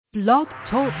Blog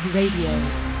Talk Radio.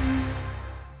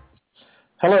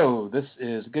 Hello, this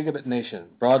is Gigabit Nation,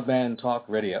 Broadband Talk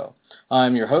Radio.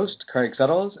 I'm your host, Craig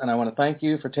Settles, and I want to thank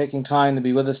you for taking time to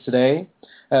be with us today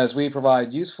as we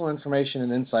provide useful information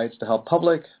and insights to help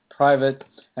public, private,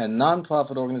 and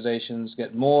nonprofit organizations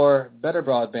get more, better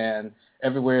broadband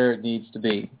everywhere it needs to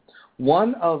be.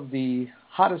 One of the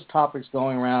hottest topics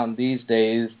going around these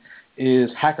days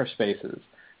is hackerspaces.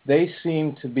 They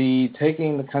seem to be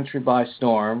taking the country by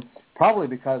storm, probably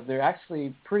because they're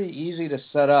actually pretty easy to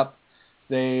set up.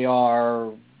 They are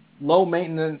low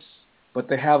maintenance, but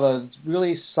they have a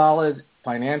really solid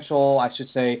financial,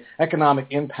 economic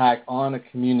impact on a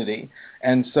community.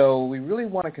 And so we really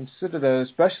want to consider those,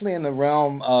 especially in the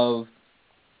realm of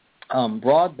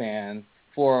broadband,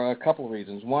 for a couple of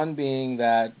reasons. One being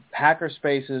that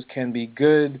hackerspaces can be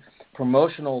good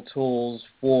promotional tools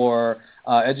for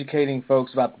educating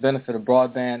folks about the benefit of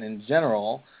broadband in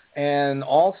general, and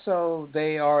also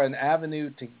they are an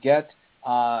avenue to get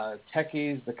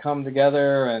techies to come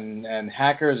together and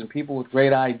hackers and people with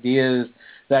great ideas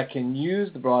that can use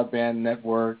the broadband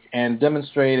network and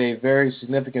demonstrate a very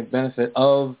significant benefit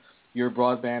of your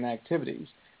broadband activities.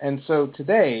 And so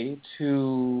today,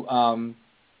 to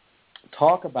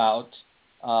talk about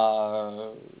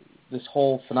this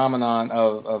whole phenomenon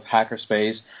of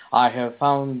hackerspace, I have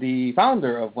found the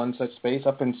founder of one such space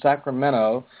up in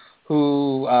Sacramento,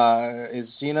 who is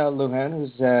Gina Lujan,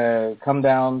 who's come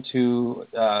down to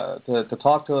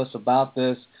talk to us about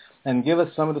this and give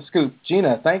us some of the scoop.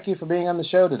 Gina, thank you for being on the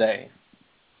show today.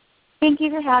 Thank you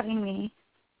for having me.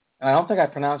 I don't think I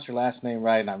pronounced your last name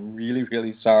right, and I'm really,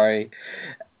 really sorry.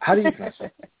 How do you pronounce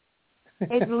it?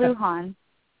 It's Lujan.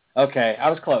 Okay, I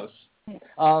was close.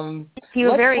 You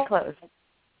were very close.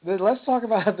 Let's talk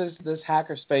about this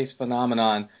hackerspace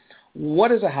phenomenon.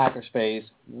 What is a hackerspace?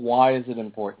 Why is it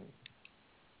important?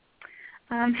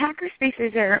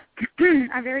 Hackerspaces are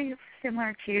very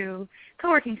similar to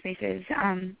co-working spaces.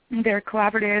 They're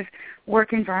collaborative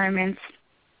work environments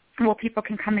where people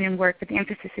can come in and work, but the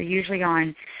emphasis is usually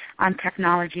on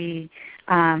technology,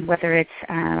 whether it's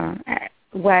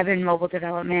web and mobile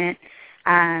development,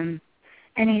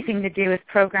 anything to do with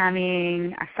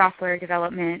programming, software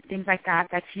development, things like that.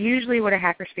 That's usually what a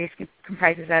hackerspace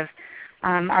comprises of.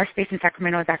 Our space in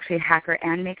Sacramento is actually a hacker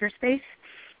and maker space.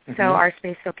 Mm-hmm. So our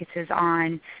space focuses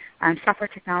on software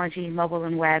technology, mobile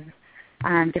and web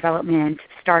development,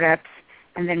 startups,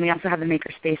 and then we also have the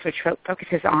maker space, which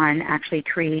focuses on actually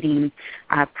creating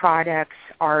products,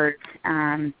 art,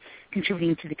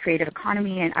 contributing to the creative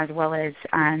economy, and as well as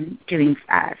doing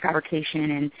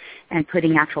fabrication and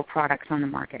putting actual products on the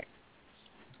market.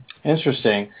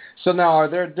 Interesting. So now, are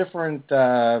there different,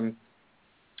 types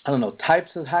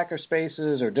of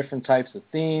hackerspaces or different types of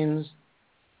themes?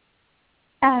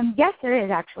 Yes, there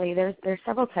is actually. There's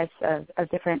several types of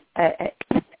different.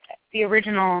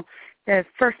 The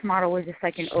first model was just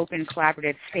like an open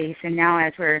collaborative space, and now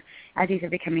as these are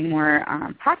becoming more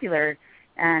popular,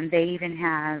 they even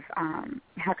have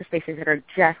hackerspaces that are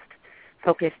just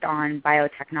focused on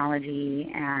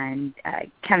biotechnology and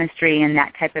chemistry and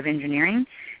that type of engineering.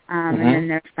 Mm-hmm. And then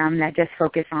there's some that just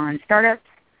focus on startups.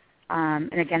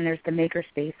 And again, there's the maker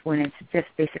space when it's just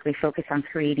basically focused on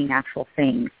creating actual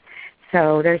things.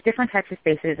 So there's different types of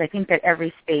spaces. I think that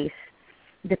every space,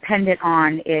 dependent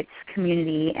on its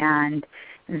community and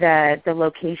the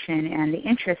location and the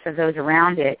interests of those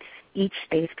around it, each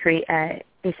space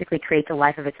basically creates a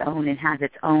life of its own and has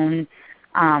its own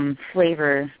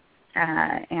flavor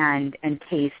and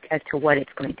taste as to what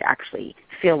it's going to actually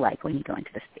feel like when you go into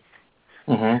the space.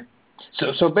 Mm-hmm.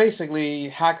 So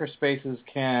basically, hackerspaces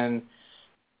can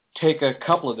take a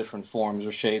couple of different forms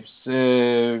or shapes.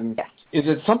 Yes. Is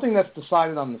it something that's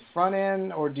decided on the front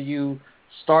end, or do you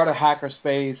start a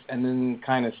hackerspace and then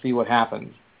kind of see what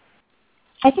happens?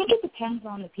 I think it depends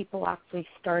on the people actually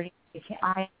starting.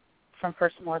 From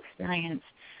personal experience,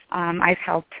 I've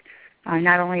helped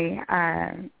not only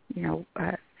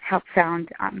help found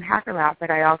HackerLab, but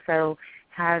I also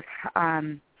have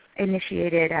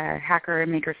initiated a hacker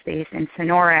and maker space in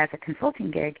Sonora as a consulting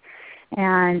gig.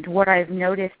 And what I've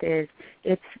noticed is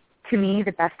it's, to me,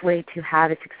 the best way to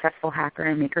have a successful hacker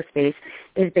and maker space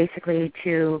is basically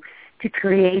to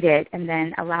create it and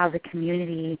then allow the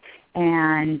community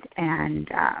and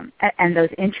those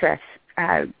interests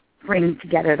bring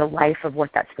together the life of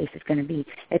what that space is going to be.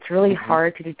 It's really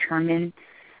hard to determine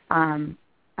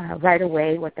right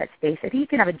away what that space. I think you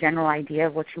can have a general idea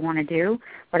of what you want to do,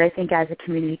 but I think as the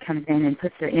community comes in and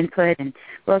puts their input and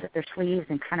rolls up their sleeves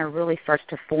and kind of really starts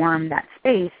to form that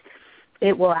space,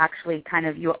 it will actually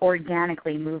you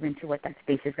organically move into what that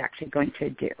space is actually going to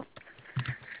do.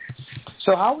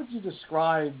 So how would you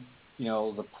describe,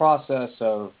 the process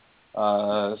of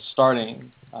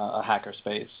starting a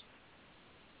hackerspace?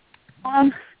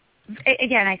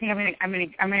 Again, I think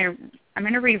I'm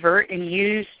going to revert and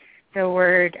use the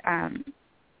word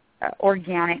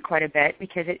organic quite a bit,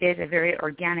 because it is a very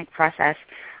organic process.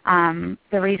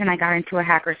 The reason I got into a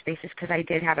hackerspace is because I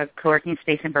did have a co-working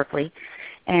space in Berkeley,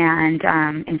 and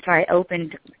so I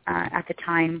opened at the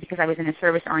time, because I was in a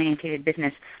service-oriented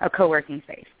business, a co-working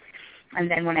space. And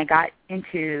then when I got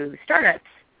into startups,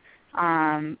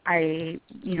 I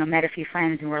met a few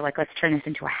friends and were like, let's turn this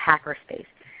into a hackerspace.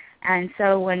 And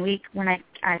so when I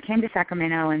came to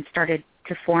Sacramento and started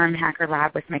to form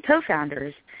HackerLab with my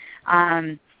co-founders,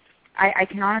 I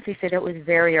can honestly say that it was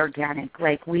very organic.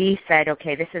 Like, we said,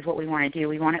 okay, this is what we want to do.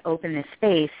 We want to open this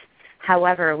space.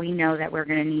 However, we know that we're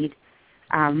going to need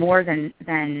more than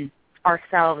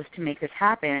ourselves to make this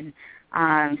happen.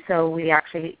 So we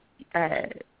actually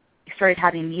started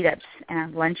having meetups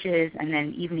and lunches and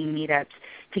then evening meetups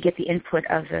to get the input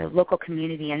of the local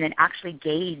community and then actually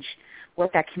gauge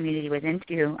what that community was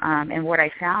into. And what I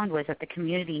found was that the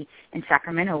community in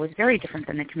Sacramento was very different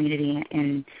than the community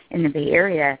in the Bay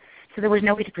Area. So there was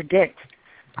no way to predict.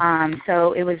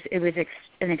 So it was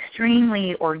an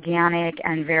extremely organic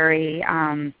and very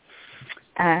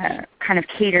kind of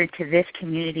catered to this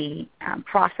community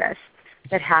process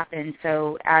that happened.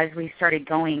 So as we started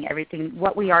going, everything,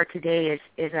 what we are today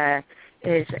is a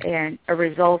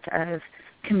result of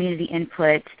community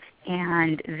input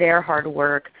and their hard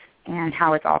work and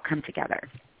how it's all come together.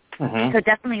 Mm-hmm. So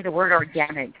definitely the word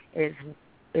organic is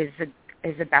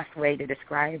the best way to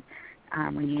describe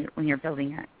when you're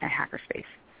building a hackerspace.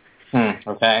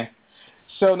 Okay.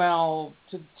 So now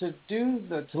to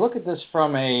look at this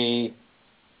from a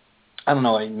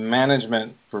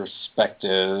management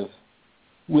perspective,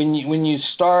 when you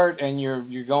start and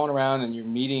you're going around and you're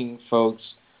meeting folks,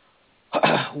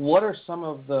 what are some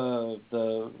of the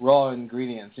raw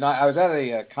ingredients? I was at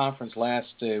a conference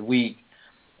last week,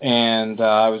 and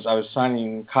I was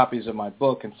signing copies of my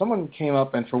book, and someone came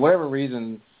up and for whatever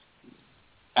reason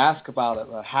asked about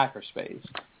a hackerspace,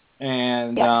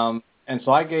 and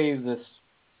so I gave this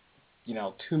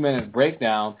 2-minute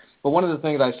breakdown. But one of the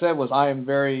things I said was I am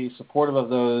very supportive of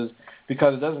those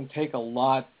because it doesn't take a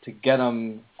lot to get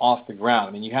them off the ground.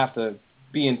 I mean, you have to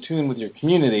be in tune with your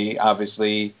community,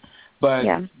 obviously, but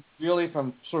really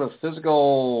from sort of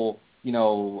physical,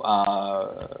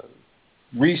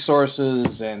 resources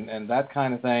and that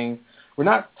kind of thing, we're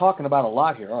not talking about a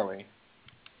lot here, are we?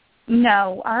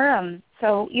 No.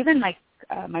 So even like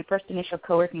my first initial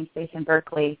co-working space in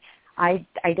Berkeley, I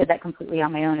did that completely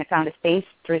on my own. I found a space,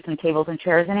 threw some tables and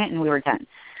chairs in it, and we were done.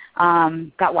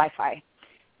 Got Wi-Fi.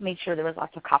 Made sure there was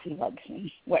lots of coffee mugs and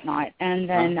whatnot. And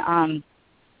then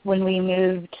when we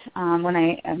moved, when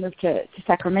I moved to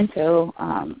Sacramento,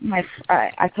 I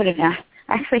put an ad.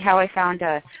 Actually, how I found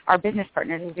our business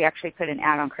partners is we actually put an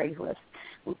ad on Craigslist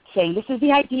saying, this is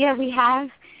the idea we have.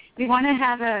 We want to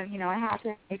have a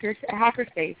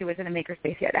hackerspace. It wasn't a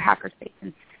makerspace yet, a hackerspace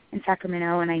in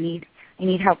Sacramento, and I need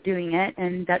help doing it.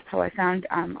 And that's how I found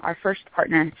our first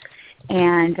partner.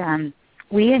 And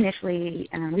we initially,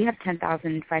 we have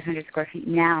 10,500 square feet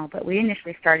now, but we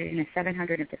initially started in a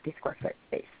 750 square foot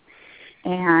space.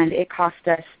 And it cost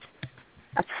us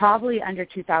probably under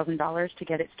 $2,000 to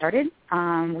get it started.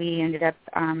 We ended up,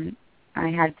 I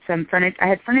had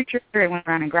furniture. I went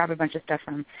around and grabbed a bunch of stuff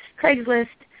from Craigslist.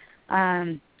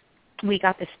 We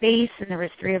got the space, and there was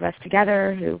 3 of us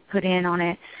together who put in on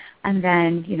it. And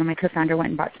then, my co-founder went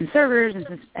and bought some servers and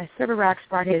some server racks,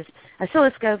 brought his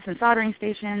oscilloscopes and soldering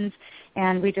stations,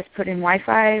 and we just put in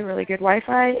Wi-Fi, really good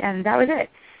Wi-Fi, and that was it.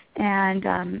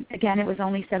 And, again, it was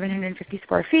only 750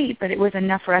 square feet, but it was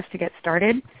enough for us to get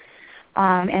started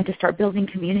and to start building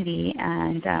community.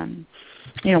 And,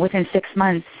 within 6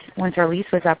 months, once our lease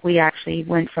was up, we actually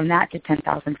went from that to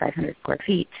 10,500 square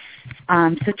feet.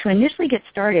 So to initially get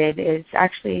started is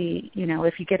actually,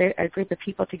 if you get a group of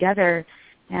people together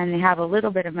and they have a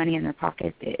little bit of money in their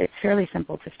pocket, it's fairly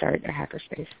simple to start a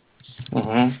hackerspace.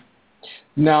 Mm-hmm.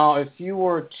 Now, if you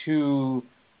were to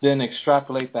then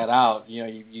extrapolate that out,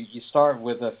 you start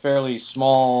with a fairly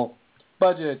small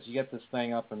budget, you get this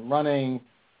thing up and running.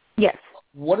 Yes.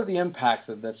 What are the impacts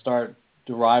that start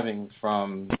deriving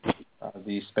from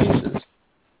these spaces?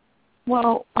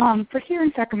 Well, for here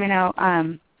in Sacramento,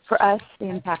 for us, the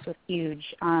impact was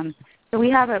huge. So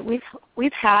we've had a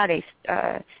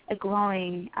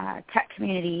growing tech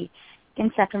community in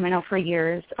Sacramento for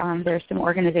years. There's some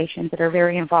organizations that are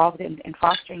very involved in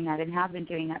fostering that and have been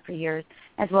doing that for years,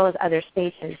 as well as other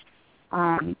spaces.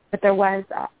 But there was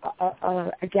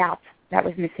a gap that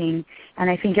was missing, and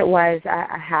I think it was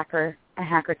a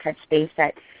hacker-type space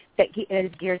that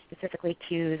is geared specifically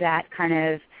to that kind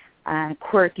of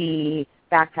quirky,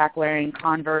 backpack-wearing,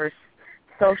 Converse,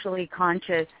 socially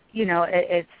conscious.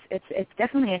 It's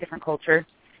definitely a different culture.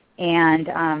 And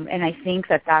I think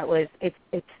that was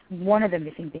it's one of the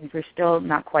missing things. We're still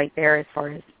not quite there as far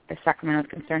as Sacramento is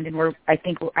concerned, and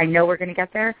I know we're going to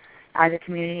get there as a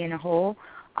community in a whole.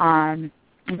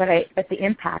 But the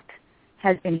impact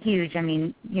has been huge. I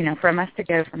mean, from us to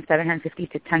go from 750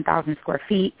 to 10,000 square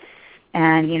feet,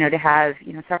 and to have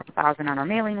several thousand on our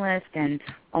mailing list and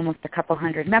almost a couple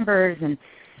hundred members, and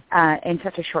in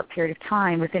such a short period of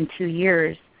time, within 2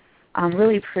 years.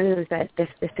 Really proves that the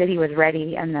city was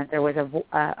ready and that there was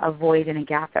a void and a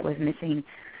gap that was missing,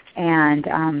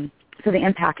 and so the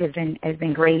impact has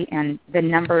been great, and the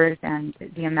numbers and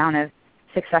the amount of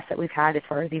success that we've had as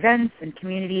far as events and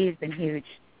community has been huge.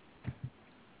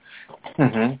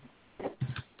 Mm-hmm.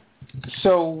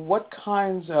 So, what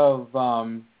kinds of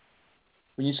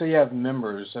when you say you have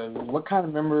members, what kind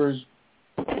of members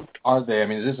are they? I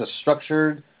mean, is this a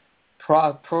structured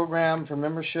program for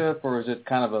membership, or is it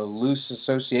kind of a loose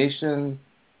association?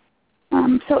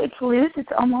 So it's loose.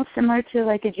 It's almost similar to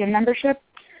like a gym membership.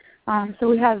 So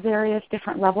we have various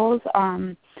different levels.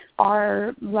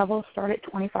 Our levels start at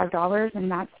 $25, and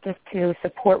that's just to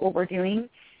support what we're doing.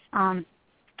 And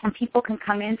people can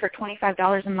come in for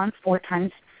 $25 a month, 4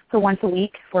 times for once a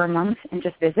week for a month, and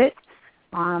just visit.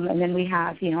 And then we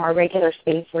have, our regular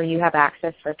space where you have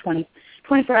access for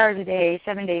 24 hours a day,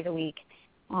 7 days a week.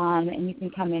 And you can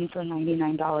come in for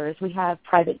 $99. We have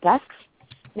private desks.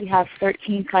 We have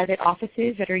 13 private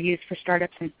offices that are used for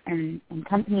startups and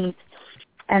companies.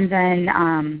 And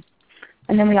then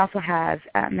we also have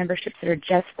memberships that are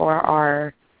just for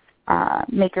our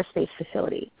makerspace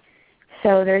facility.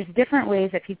 So there's different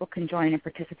ways that people can join and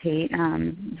participate,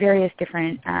 various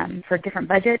different for different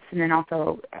budgets, and then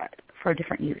also for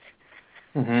different use.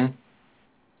 Mm-hmm.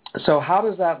 So how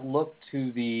does that look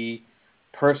to the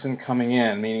person coming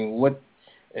in? Meaning, what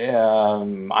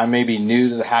I may be new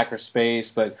to the hackerspace,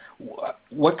 but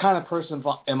what kind of person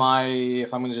am I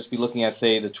if I'm going to just be looking at,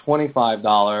 say, the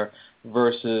 $25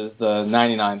 versus the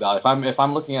 $99? If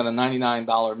I'm looking at a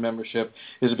 $99 membership,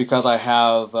 is it because I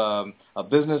have a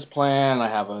business plan, I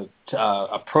have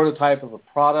a prototype of a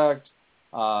product?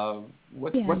 How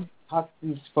are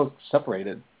these folks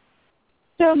separated?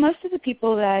 So most of the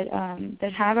people that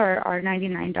have our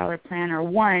 $99 plan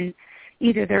are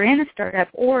either they're in a startup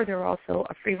or they're also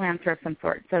a freelancer of some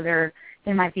sort. So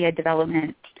they might be a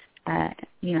development, a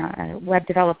web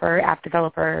developer, app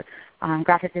developer,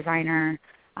 graphic designer.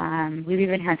 We've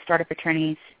even had startup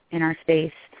attorneys in our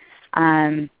space.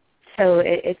 So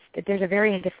there's a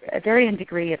varying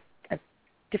degree of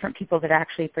different people that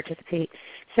actually participate.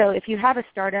 So if you have a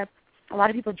startup, a lot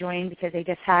of people join because they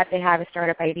have a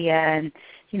startup idea, and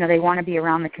they want to be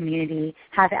around the community,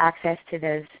 have access to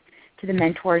the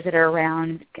mentors that are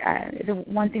around. The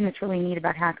one thing that's really neat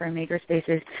about Hacker and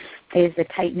Makerspaces is the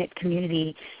tight-knit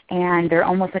community, and they're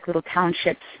almost like little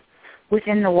townships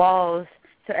within the walls.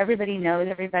 So everybody knows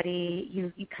everybody.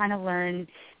 You kind of learn,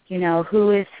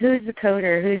 who's the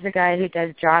coder, who's the guy who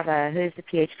does Java, who's the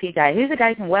PHP guy, who's the guy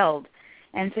who can weld.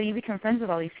 And so you become friends with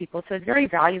all these people. So it's very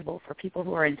valuable for people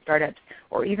who are in startups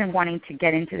or even wanting to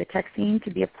get into the tech scene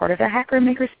to be a part of the Hacker and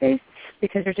Makerspace,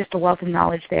 because there's just a wealth of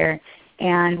knowledge there.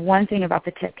 And one thing about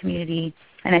the tech community,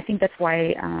 and I think that's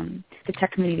why the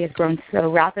tech community has grown so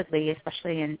rapidly,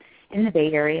 especially in the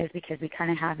Bay Area, is because we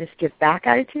kind of have this give-back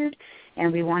attitude,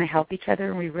 and we want to help each other,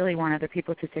 and we really want other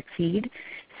people to succeed.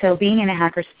 So being in a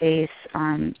hackerspace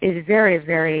is very,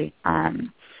 very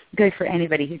good for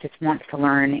anybody who just wants to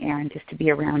learn and just to be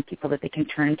around people that they can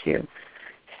turn to.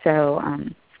 So,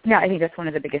 I think that's one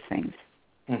of the biggest things.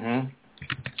 Mm-hmm.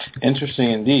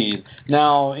 Interesting indeed.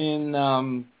 Now, in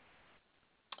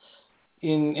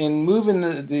moving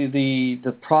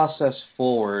the process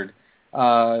forward,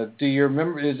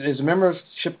 is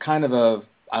membership kind of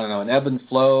an ebb and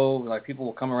flow? Like people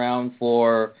will come around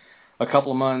for a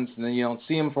couple of months and then you don't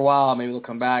see them for a while. Maybe they'll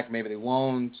come back, maybe they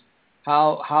won't.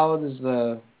 How does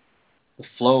the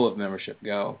flow of membership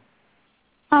go?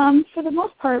 For the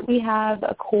most part, we have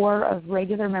a core of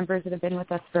regular members that have been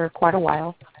with us for quite a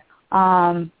while.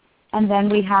 And then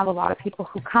we have a lot of people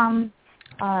who come,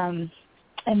 and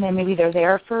then maybe they're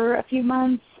there for a few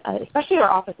months, especially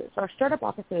our offices. Our startup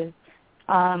offices,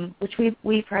 which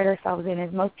we pride ourselves in,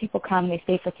 is most people come, they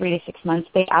stay for 3 to 6 months,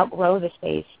 they outgrow the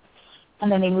space,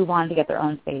 and then they move on to get their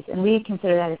own space. And we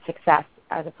consider that a success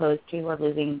as opposed to we're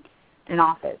losing an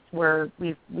office, where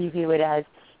we view it as,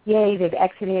 yay, they've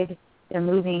exited, they're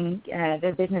moving,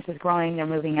 their business is growing, they're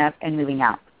moving up and moving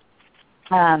out.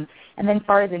 And then as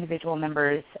far as individual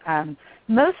members,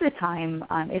 most of the time,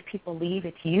 if people leave,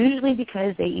 it's usually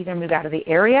because they either move out of the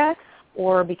area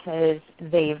or because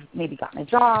they've maybe gotten a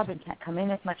job and can't come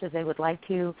in as much as they would like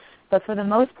to. But for the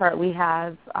most part, we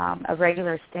have a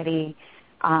regular, steady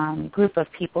group of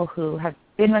people who have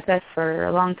been with us for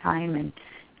a long time and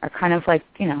are kind of like,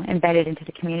 embedded into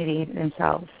the community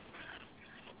themselves.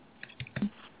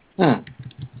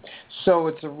 So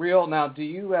it's a real, now do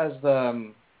you as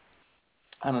the,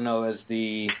 as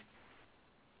the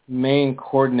main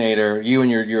coordinator, you and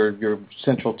your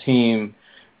central team,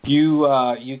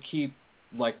 you keep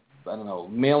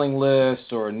mailing lists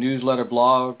or a newsletter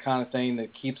blog kind of thing that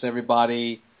keeps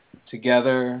everybody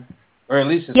together, or at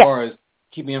least as far as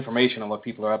keeping information on what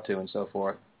people are up to and so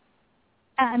forth?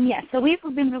 So we've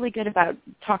been really good about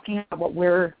talking about what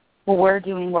we're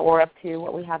doing, what we're up to,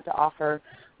 what we have to offer.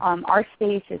 Our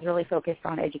space is really focused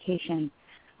on education,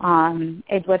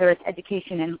 whether it's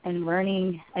education and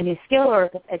learning a new skill or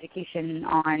if it's education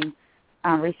on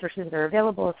resources that are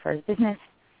available as far as business.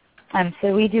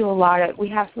 So we do we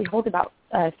hold about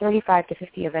 35 to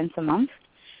 50 events a month.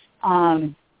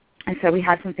 And so we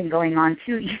have something going on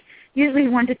too, usually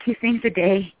 1 to 2 things a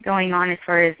day going on as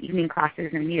far as evening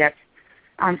classes and meetups.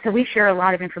 So we share a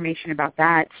lot of information about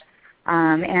that.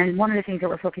 And one of the things that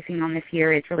we're focusing on this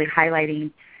year is really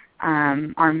highlighting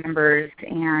our members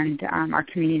and our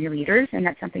community leaders, and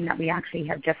that's something that we actually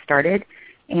have just started,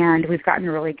 and we've gotten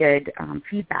really good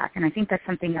feedback. And I think that's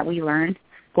something that we learned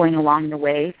going along the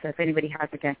way. So if anybody has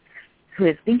who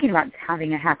is thinking about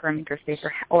having a hacker or makerspace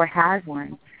or has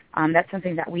one, that's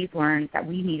something that we've learned that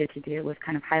we needed to do was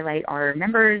kind of highlight our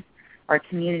members, our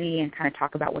community, and kind of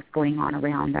talk about what's going on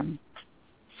around them.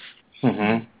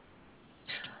 Mm-hmm.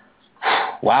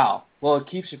 Wow. Well, it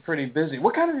keeps you pretty busy.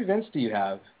 What kind of events do you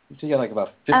have? You say you have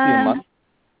about 50 a month?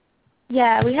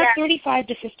 Yeah, we have 35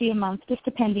 to 50 a month, just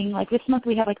depending. Like this month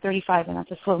we have 35, and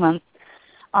that's a slow month.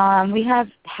 We have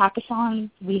hackathons.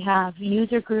 We have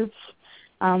user groups,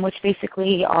 which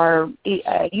basically are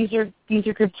user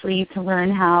groups where you can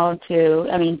learn how to,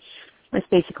 it's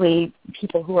basically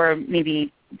people who are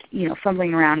maybe,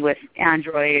 fumbling around with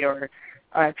Android or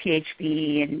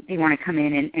PHP, and they want to come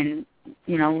in and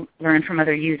learn from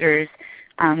other users.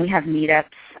 We have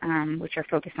meetups, which are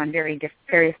focused on various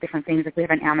different things. Like we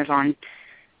have an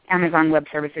Amazon Web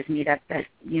Services meetup that,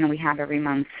 we have every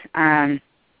month.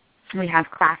 We have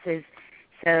classes,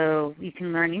 so you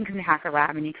can learn, you can do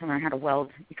HackerLab, and you can learn how to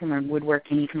weld. You can learn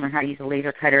woodworking. You can learn how to use a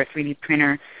laser cutter, a 3D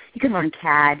printer. You can learn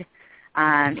CAD,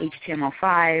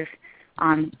 HTML5,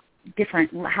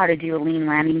 how to do a lean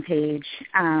landing page,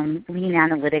 lean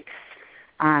analytics,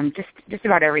 just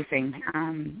about everything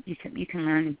you can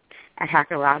learn at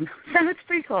HackerLab. So it's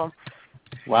pretty cool.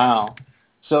 Wow.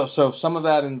 So some of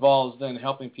that involves then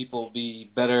helping people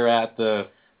be better at the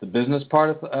business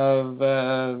part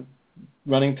of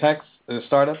running tech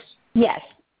startups? Yes.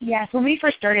 When we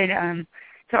first started,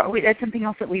 that's something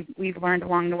else that we've learned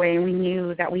along the way, and we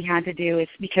knew that we had to do is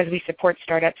because we support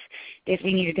startups, is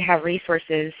we needed to have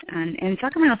resources. And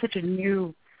Sacramento is such a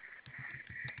new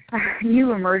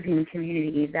emerging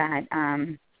community that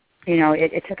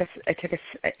it took us a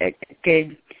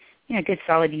good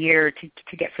solid year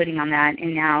to get footing on that.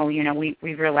 And now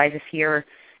we've realized this year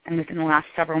and within the last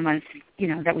several months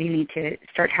that we need to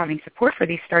start having support for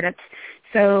these startups.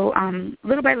 So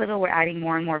little by little, we're adding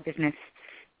more and more business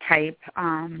type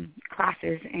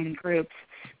classes and groups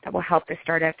that will help the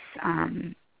startups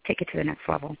take it to the next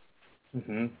level.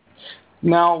 Mm-hmm.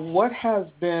 Now, what has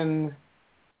been?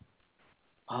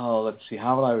 Let's see.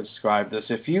 How will I describe this?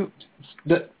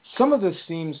 Some of this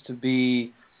seems to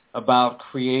be about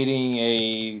creating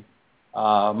a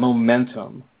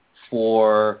momentum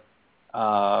for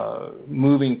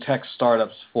moving tech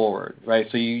startups forward, right?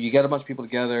 So you get a bunch of people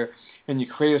together, and you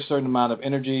create a certain amount of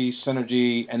energy,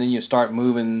 synergy, and then you start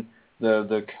moving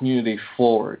the community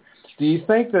forward. Do you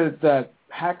think that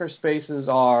hackerspaces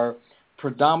are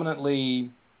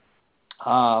predominantly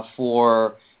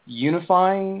for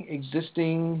unifying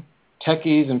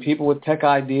creating people with tech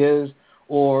ideas,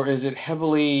 or is it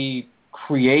heavily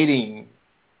creating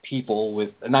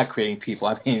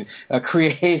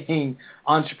creating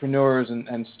entrepreneurs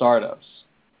and startups?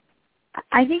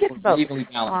 I think it's both. Evenly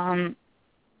balanced?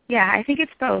 I think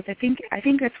it's both. I think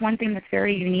that's one thing that's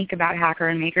very unique about Hacker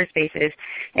and Makerspaces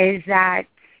is that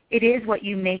it is what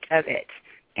you make of it,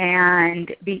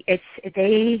 and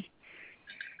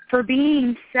for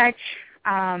being such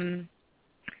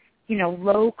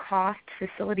low-cost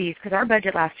facilities, because our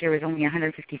budget last year was only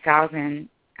 $150,000,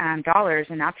 and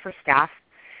that's for staff,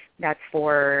 that's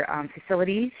for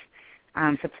facilities,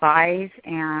 supplies,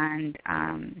 and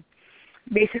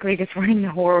basically just running the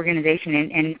whole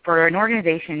organization. And for an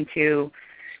organization to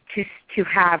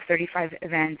have 35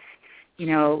 events,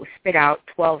 spit out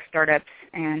 12 startups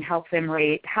and help them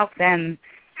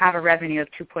have a revenue of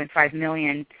 $2.5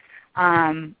 million,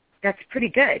 that's pretty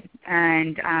good.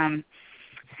 And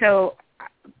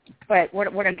but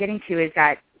what I'm getting to is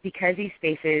that because these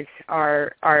spaces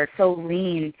are so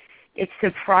lean, it's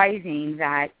surprising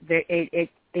that they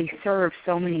serve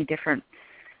so many different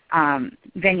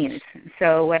venues.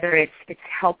 So whether it's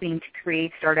helping to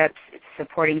create startups, it's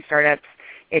supporting startups,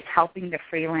 it's helping the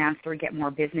freelancer get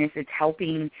more business, it's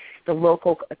helping the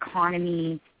local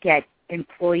economy get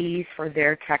employees for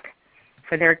their tech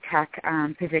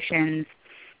positions.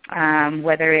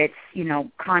 Whether it's,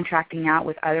 contracting out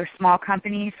with other small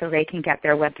companies so they can get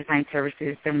their web design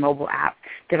services, their mobile app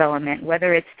development,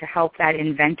 whether it's to help that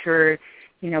inventor,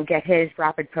 get his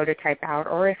rapid prototype out,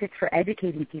 or if it's for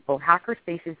educating people.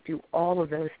 Hackerspaces do all of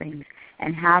those things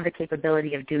and have the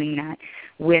capability of doing that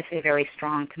with a very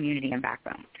strong community and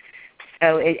backbone.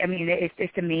 So,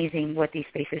 it's amazing what these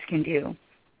spaces can do.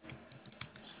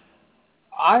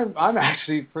 I'm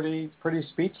actually pretty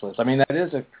speechless. I mean, that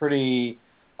is a pretty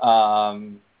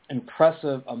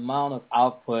impressive amount of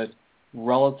output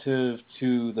relative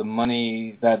to the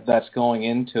money that's going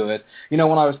into it. When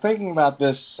I was thinking about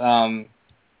this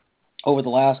over the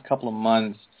last couple of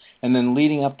months and then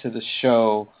leading up to the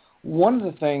show, one of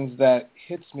the things that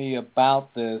hits me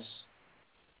about this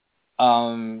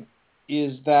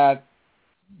is that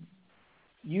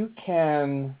you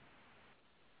can,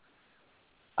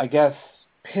 I guess,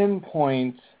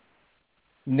 pinpoint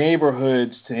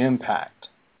neighborhoods to impact.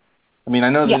 I mean,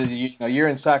 I know that you're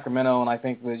in Sacramento, and I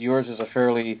think that yours is a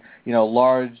fairly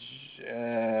large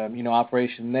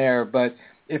operation there. But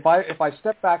if I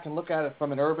step back and look at it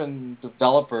from an urban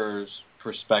developer's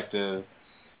perspective,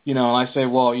 and I say,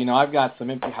 well, I've got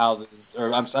some empty houses,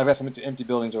 or I've got some empty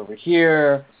buildings over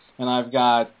here, and I've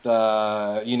got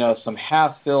some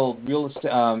half-filled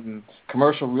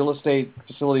commercial real estate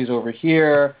facilities over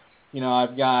here.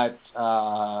 I've got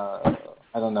I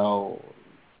don't know,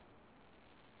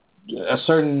 a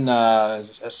certain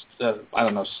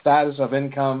status of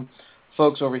income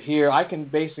folks over here. I can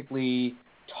basically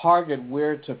target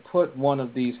where to put one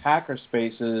of these hacker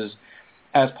spaces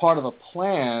as part of a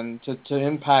plan to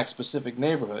impact specific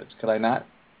neighborhoods. Could I not?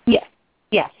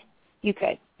 Yes, you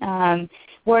could.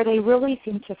 Where they really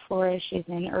seem to flourish is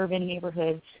in urban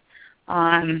neighborhoods.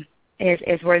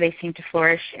 Is where they seem to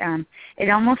flourish. It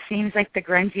almost seems like the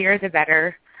grungier the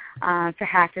better to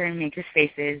hacker and maker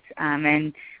spaces.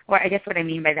 And I guess what I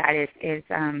mean by that is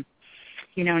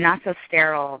not so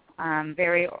sterile,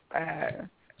 very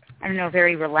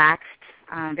very relaxed,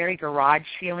 very garage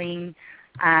feeling,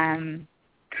 kind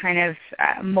of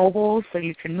mobile, so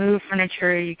you can move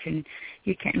furniture, you can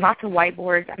lots of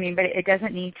whiteboards. But it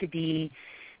doesn't need to be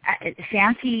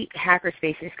fancy hacker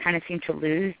spaces. Kind of seem to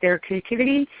lose their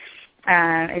creativity.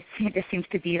 It just seems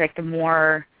to be like the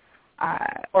more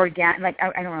organic, like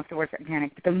I don't know if the word's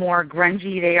organic, but the more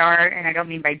grungy they are, and I don't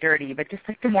mean by dirty, but just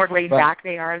like the more laid back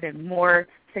they are, the more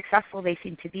successful they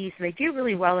seem to be. So they do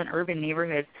really well in urban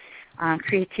neighborhoods.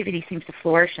 Creativity seems to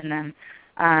flourish in them.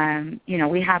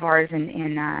 We have ours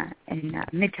in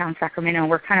Midtown Sacramento.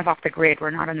 We're kind of off the grid. We're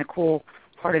not on the cool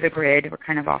part of the grid. We're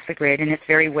kind of off the grid, and it's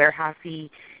very warehousey,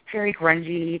 very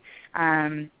grungy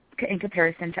in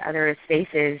comparison to other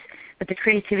spaces. But the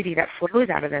creativity that flows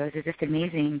out of those is just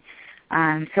amazing.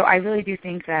 So I really do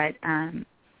think that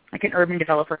like an urban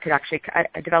developer could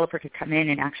come in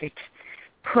and actually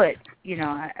put,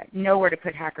 know where to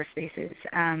put hacker spaces.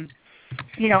 And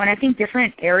I think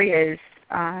different areas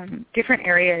can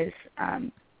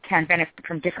benefit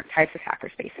from different types of hacker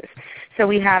spaces. So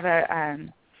we have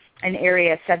an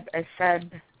area, a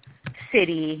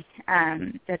sub-city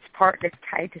that's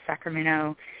tied to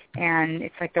Sacramento, and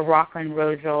it's like the Rockland,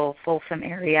 Roseville, Folsom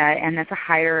area, and that's a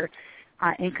higher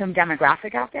income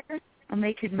demographic out there, and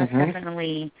they could most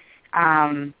definitely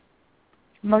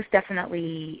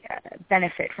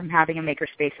benefit from having a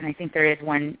makerspace. And I think there is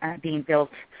one being built,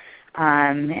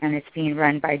 and it's being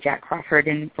run by Jack Crawford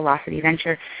and Velocity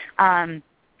Venture. And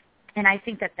I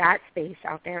think that space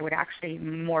out there would actually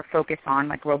more focus on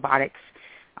like robotics,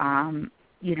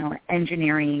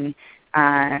 engineering,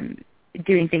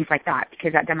 doing things like that,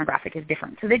 because that demographic is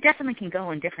different. So they definitely can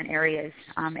go in different areas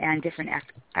and different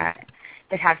that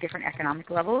have different economic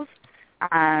levels.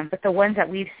 But the ones that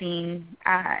we've seen,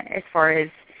 as far as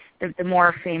the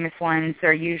more famous ones,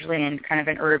 are usually in kind of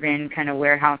an urban, kind of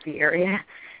warehousey area,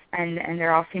 and they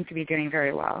all seem to be doing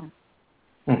very well.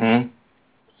 Mm-hmm.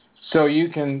 So you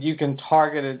can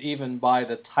target it even by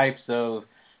the types of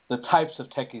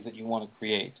techies that you want to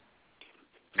create.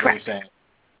 Correct. What you're saying.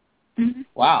 Mm-hmm.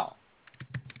 Wow.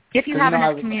 If you have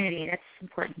enough community, that's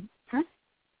important. Huh?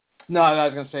 No, I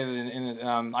was going to say that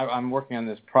I'm working on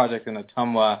this project in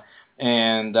Ottumwa,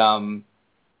 and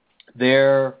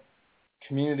their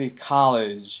community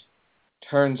college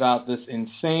turns out this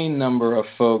insane number of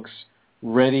folks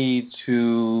ready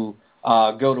to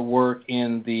go to work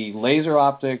in the laser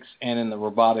optics and in the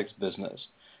robotics business.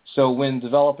 So when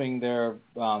developing their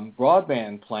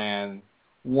broadband plan,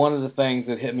 one of the things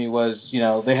that hit me was,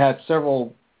 they had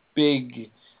several big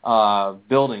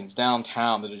buildings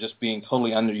downtown that are just being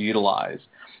totally underutilized.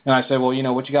 And I said, well,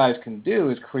 what you guys can do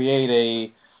is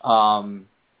create a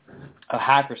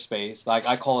hackerspace. Like,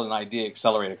 I call it an idea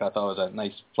accelerator because I thought it was a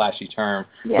nice flashy term.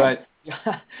 Yeah.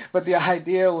 But the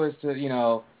idea was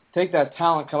to, take that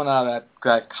talent coming out of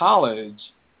that college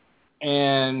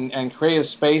and create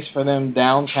a space for them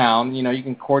downtown. You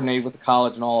can coordinate with the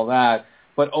college and all of that,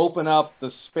 but open up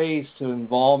the space to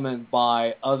involvement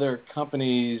by other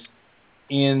companies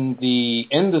in the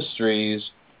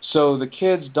industries, so the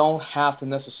kids don't have to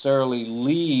necessarily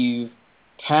leave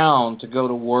town to go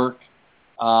to work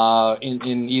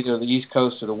in either the East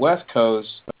Coast or the West Coast.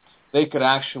 They could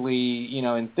actually,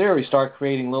 in theory, start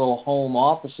creating little home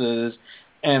offices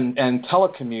and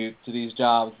telecommute to these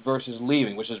jobs versus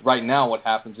leaving, which is right now what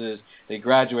happens is they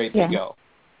graduate, they go,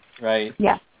 right?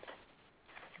 Yeah.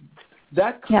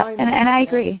 That kind of, and I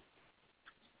agree.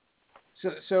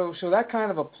 So that kind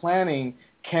of a planning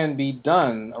can be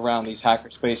done around these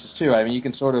hackerspaces too. I mean, you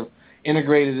can sort of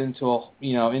integrate it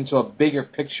into a bigger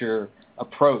picture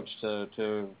approach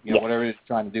to whatever it's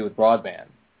trying to do with broadband.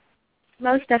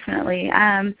 Most definitely.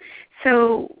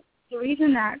 So the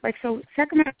reason that,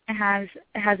 Sacramento has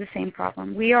the same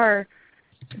problem. We are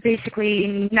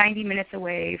basically 90 minutes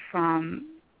away from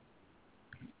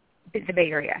the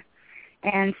Bay Area,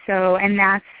 and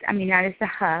that is the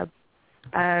hub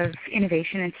of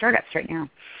innovation and startups right now.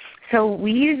 So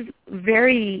we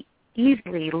very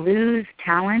easily lose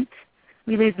talent,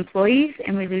 we lose employees,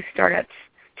 and we lose startups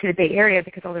to the Bay Area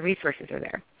because all the resources are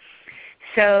there.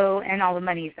 So, and all the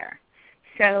money's there.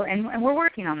 So, and we're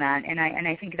working on that, and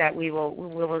I think that we're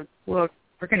going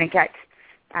to get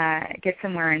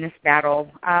somewhere in this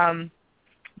battle.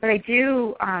 But I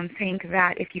do think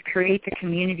that if you create the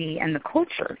community and the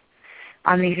culture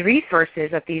on these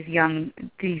resources that these young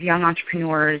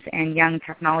entrepreneurs and young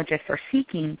technologists are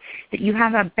seeking, that you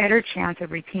have a better chance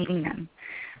of retaining them.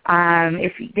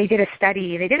 If they did a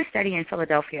study in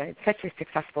Philadelphia. It's such a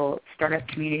successful startup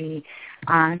community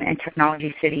and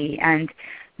technology city. And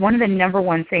one of the number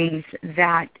one things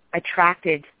that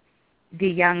attracted the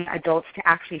young adults to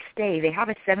actually stay, they have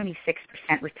a 76%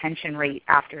 retention rate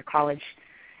after college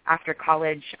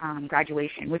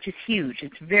graduation, which is huge.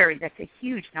 That's a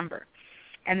huge number.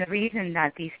 And the reason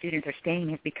that these students are staying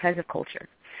is because of culture,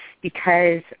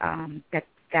 because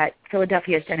that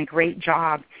Philadelphia has done a great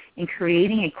job in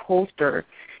creating a culture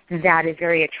that is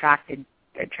very attractive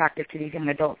to these young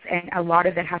adults. And a lot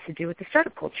of that has to do with the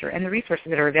startup culture and the resources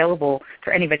that are available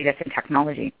for anybody that's in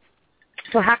technology.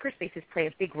 So hackerspaces play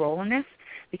a big role in this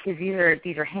because these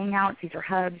are hangouts, these are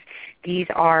hubs, these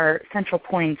are central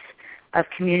points of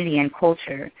community and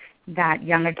culture that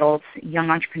young adults, young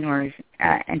entrepreneurs,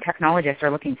 and technologists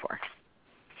are looking for.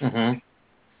 Mm-hmm.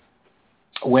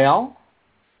 Well,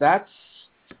 that's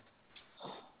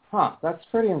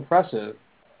pretty impressive.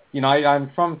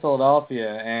 I'm from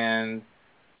Philadelphia, and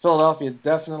Philadelphia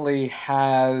definitely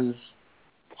has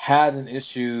had an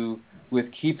issue with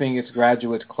keeping its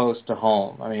graduates close to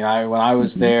home. I mean, when I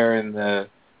was there in the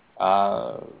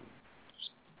 80s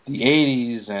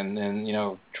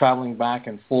and traveling back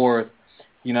and forth,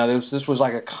 this was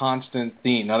like a constant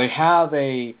theme. Now they have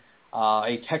a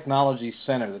technology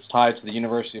center that's tied to the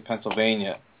University of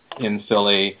Pennsylvania in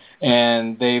Philly,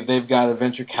 and they've got a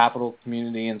venture capital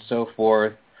community and so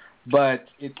forth. But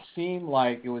it seemed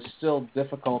like it was still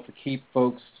difficult to keep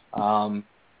folks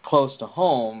close to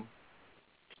home.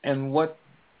 And what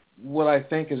I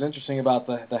think is interesting about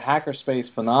the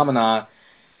hackerspace phenomena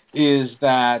is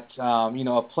that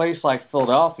a place like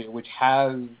Philadelphia, which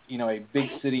has a big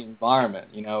city environment,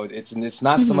 it's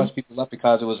not so much people left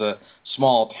because it was a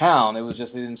small town. It was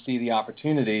just they didn't see the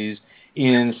opportunities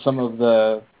in some of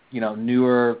the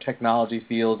newer technology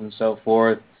fields and so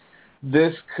forth.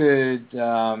 This could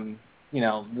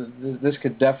this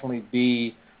could definitely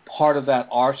be part of that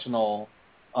arsenal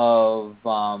of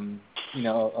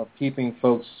of keeping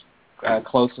folks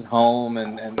close at home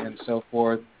and so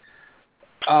forth.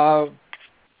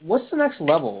 What's the next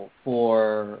level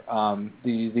for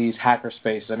these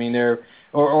hackerspaces? I mean,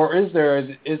 is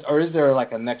there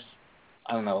like a next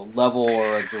level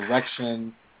or a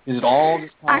direction Is it all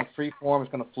just kind of free form?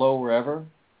 It's going to flow wherever?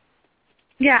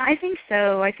 Yeah, I think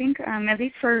so. I think at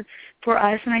least for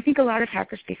us, and I think a lot of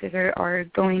hackerspaces are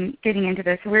getting into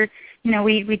this. We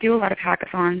do a lot of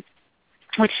hackathons,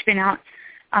 which spin out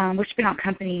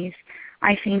companies.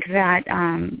 I think that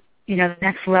the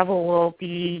next level will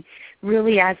be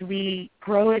really as we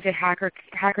grow as a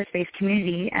hackerspace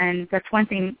community, and that's one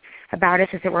thing about us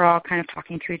is that we're all kind of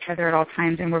talking to each other at all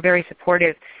times, and we're very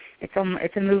supportive.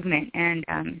 It's a movement, and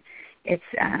it's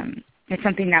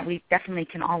something that we definitely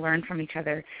can all learn from each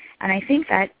other. And I think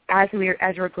that as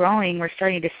we're growing, we're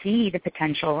starting to see the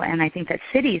potential, and I think that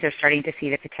cities are starting to see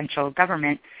the potential of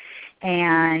government.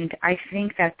 And I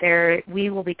think that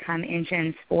we will become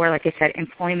engines for, like I said,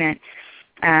 employment.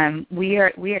 We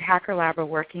at HackerLab are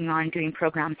working on doing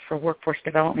programs for workforce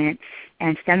development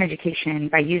and STEM education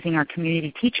by using our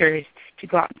community teachers to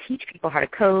go out and teach people how to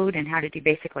code and how to do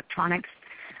basic electronics.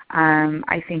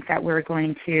 I think that we're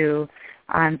going to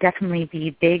definitely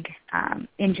be big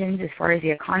engines as far as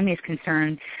the economy is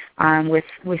concerned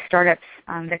with startups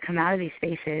that come out of these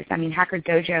spaces. I mean, Hacker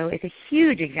Dojo is a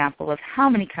huge example of how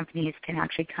many companies can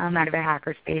actually come out of a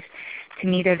hackerspace. To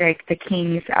me, they're the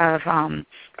kings of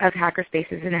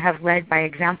hackerspaces and have led by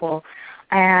example.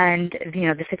 And,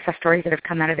 the success stories that have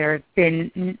come out of there have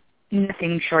been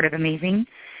nothing short of amazing.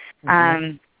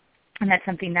 Mm-hmm. And that's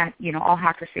something that all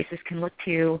hackerspaces can look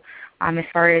to as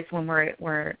far as when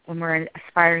we're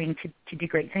aspiring to do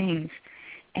great things.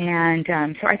 And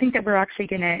so I think that we're actually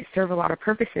going to serve a lot of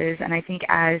purposes. And I think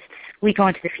as we go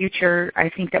into the future, I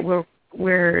think that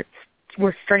we're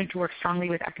starting to work strongly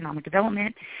with economic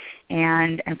development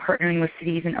and partnering with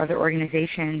cities and other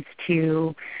organizations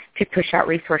to push out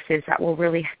resources that will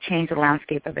really change the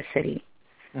landscape of a city.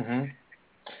 Mm-hmm.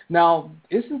 Now,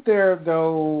 isn't there,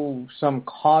 though, some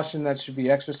caution that should be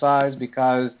exercised?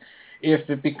 Because if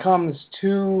it becomes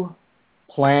too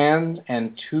planned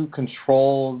and too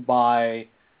controlled by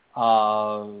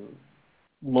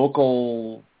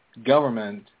local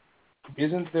government,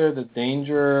 isn't there the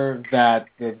danger that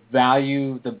the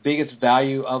biggest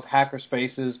value of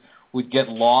hackerspaces would get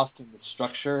lost in the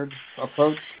structured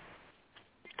approach?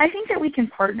 I think that we can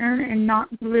partner and not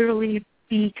literally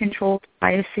be controlled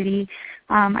by a city.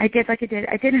 I did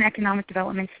an economic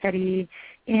development study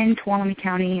in Tuolumne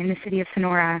County in the city of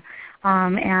Sonora,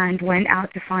 and went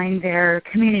out to find their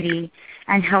community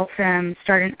and help them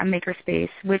start a makerspace,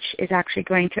 which is actually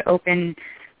going to open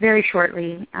very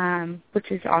shortly, which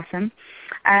is awesome.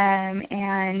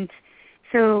 And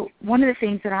so one of the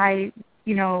things that I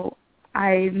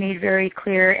made very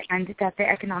clear, and that the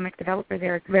economic developer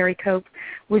there, Larry Cope,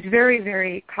 was very,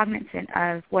 very cognizant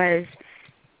of, was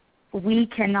we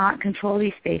cannot control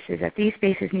these spaces. That these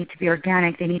spaces need to be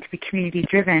organic. They need to be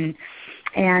community-driven,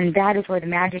 and that is where the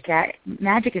magic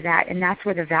is at, and that's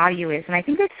where the value is. And I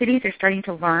think that cities are starting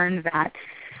to learn that,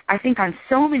 I think on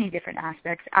so many different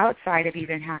aspects outside of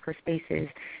even hackerspaces,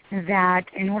 that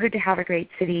in order to have a great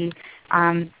city,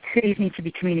 cities need to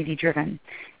be community-driven.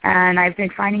 And I've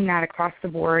been finding that across the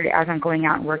board as I'm going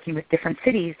out and working with different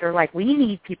cities. They're like, we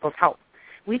need people's help.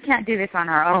 We can't do this on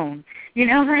our own. We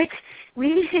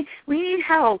need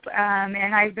help.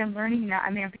 And I've been learning that.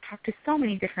 I mean, I've talked to so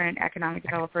many different economic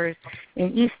developers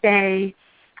in East Bay,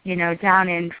 down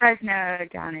in Fresno,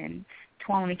 down in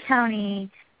Tuolumne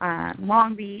County,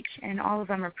 Long Beach, and all of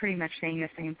them are pretty much saying the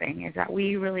same thing, is that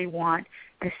we really want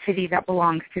a city that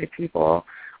belongs to the people.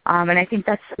 And I think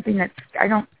that's something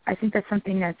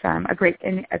that's a great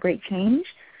change.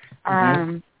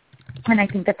 Mm-hmm. And I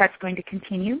think that that's going to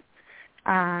continue.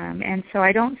 And so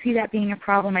I don't see that being a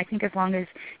problem. I think as long as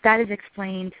that is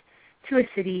explained to a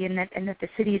city and that the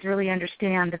cities really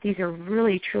understand that these are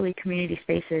really, truly community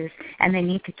spaces and they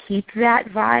need to keep that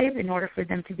vibe in order for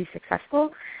them to be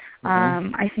successful,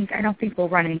 mm-hmm. I don't think we'll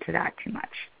run into that too much.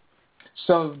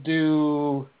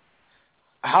 So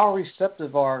how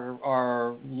receptive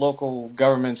are local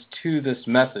governments to this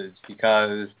message?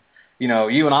 Because, you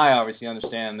and I obviously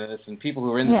understand this, and people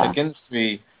who are in the tech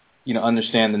industry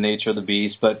understand the nature of the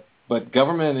beast, but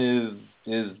government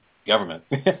is government.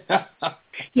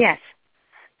 Yes.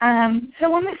 So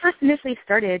when we first initially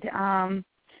started,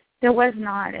 there was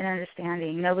not an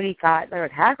understanding. Nobody got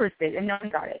hackerspace, and no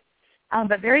one got it.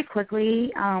 But very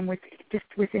quickly,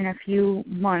 within a few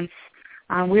months,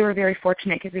 we were very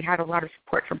fortunate because we had a lot of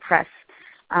support from press.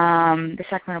 The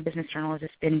Sacramento Business Journal has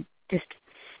been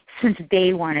since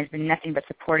day one has been nothing but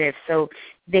supportive. So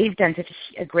they've done such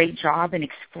a great job in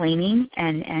explaining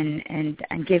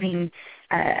and giving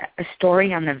a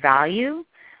story on the value.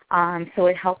 So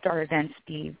it helped our events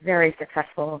be very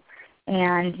successful.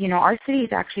 And, our city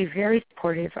is actually very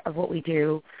supportive of what we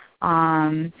do.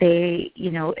 They,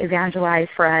 evangelize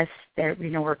for us. That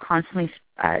we're constantly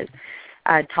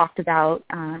talked about.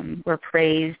 We're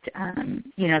praised.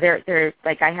 They're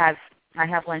like I have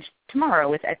lunch tomorrow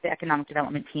with the economic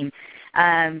development team.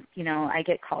 I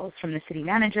get calls from the city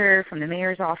manager, from the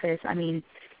mayor's office. I mean,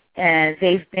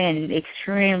 they've been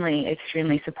extremely,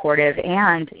 extremely supportive.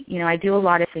 And, I do a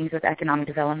lot of things with economic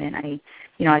development. I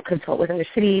consult with other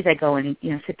cities. I go and,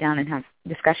 sit down and have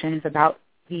discussions about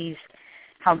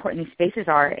how important these spaces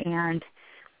are. And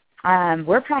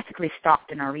we're practically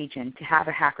stocked in our region to have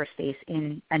a hackerspace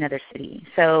in another city.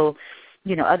 So,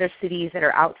 other cities that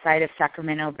are outside of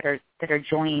Sacramento that are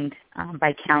joined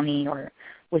by county or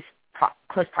with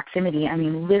close proximity, I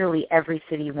mean, literally every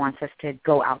city wants us to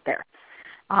go out there.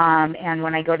 And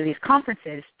when I go to these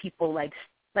conferences, people like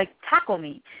tackle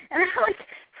me, and I'm like,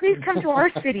 please come to our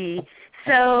city.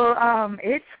 So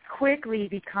it's quickly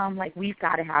become like we've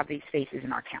got to have these spaces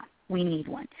in our town. We need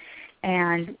one,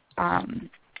 and and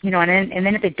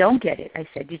then if they don't get it, I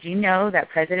said, did you know that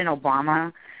President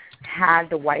Obama had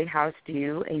the White House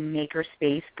do a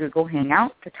makerspace Google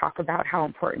Hangout to talk about how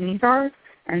important these are,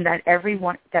 and that every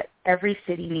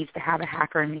city needs to have a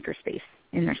hacker and makerspace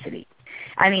in their city.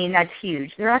 I mean, that's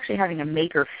huge. They're actually having a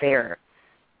maker fair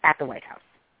at the White House.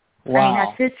 Wow. I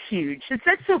mean, that's huge.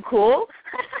 That's so cool.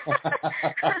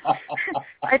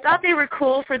 I thought they were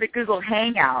cool for the Google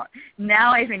Hangout.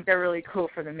 Now I think they're really cool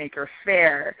for the maker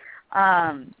fair.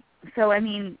 So, I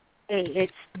mean,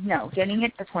 getting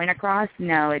the point across,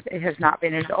 no, it has not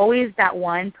been. There's always that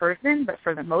one person, but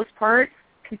for the most part,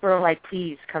 people are like,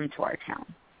 please come to our town.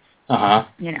 Uh-huh.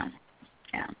 Yeah.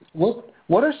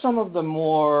 What are some of the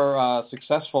more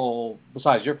successful,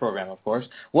 besides your program, of course,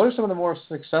 what are some of the more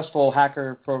successful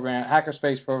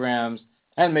hackerspace programs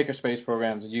and makerspace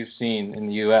programs that you've seen in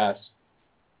the U.S.?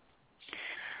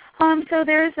 So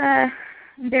there is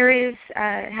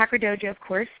Hacker Dojo, of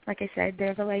course. Like I said,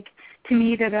 to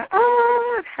me, they're the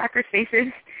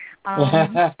hackerspaces.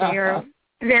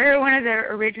 They're one of the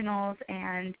originals,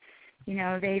 and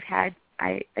they've had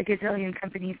a gazillion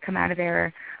companies come out of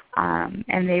there,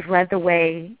 and they've led the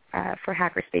way for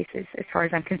hackerspaces as far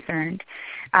as I'm concerned.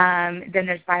 Then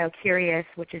there's BioCurious,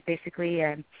 which is basically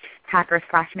a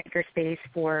hacker/makerspace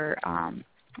for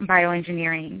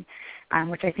bioengineering,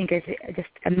 which I think is just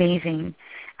amazing.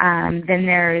 Then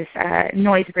there's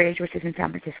NoiseBridge, which is in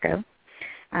San Francisco,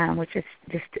 which is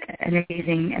just an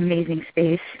amazing, amazing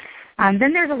space.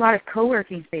 Then there's a lot of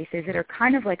co-working spaces that are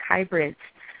kind of like hybrids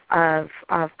of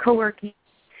co-working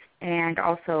and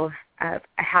also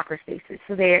hacker spaces.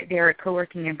 So they're a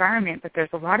co-working environment, but there's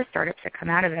a lot of startups that come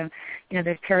out of them.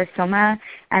 There's Terrasoma,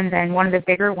 and then one of the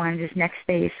bigger ones is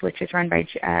NextSpace, which is run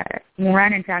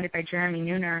and founded by Jeremy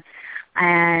Neuner,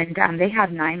 and they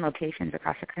have 9 locations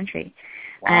across the country.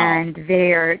 Wow. And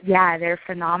they're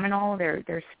phenomenal.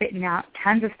 They're spitting out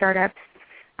tons of startups.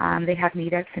 They have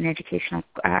meetups and educational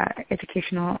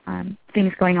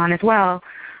things going on as well.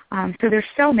 So there's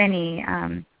so many,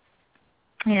 and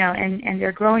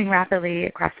they're growing rapidly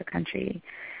across the country.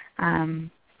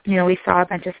 We saw a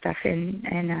bunch of stuff in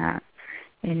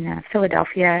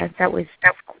Philadelphia that was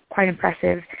quite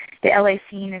impressive. The LA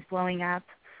scene is blowing up.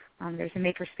 There's a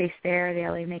makerspace there, the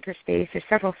LA makerspace. There's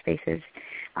several spaces.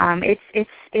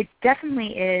 It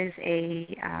definitely is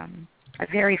a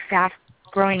very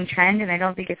fast-growing trend, and I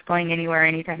don't think it's going anywhere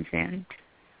anytime soon.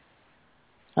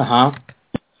 Uh-huh.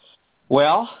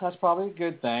 Well, that's probably a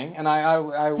good thing. And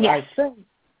I think,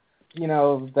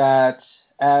 that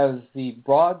as the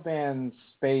broadband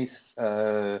space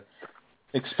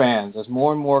expands, as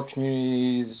more and more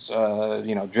communities,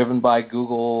 driven by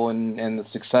Google and the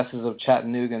successes of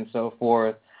Chattanooga and so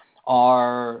forth,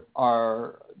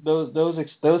 those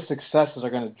successes are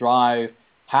going to drive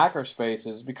hacker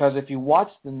spaces, because if you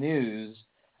watch the news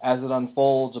as it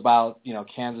unfolds about,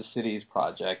 Kansas City's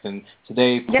project, and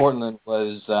today Portland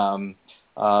was,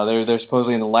 they're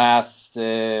supposedly in the last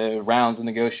rounds of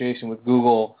negotiation with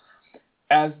Google.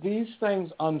 As these things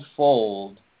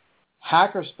unfold,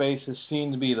 hackerspaces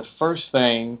seem to be the first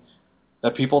thing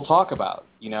that people talk about.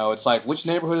 It's like, which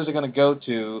neighborhood is it going to go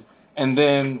to, and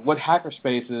then what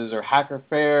hackerspaces or hacker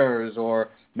fairs or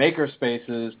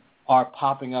makerspaces are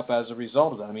popping up as a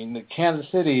result of that. I mean, in Kansas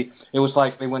City, it was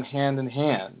like they went hand in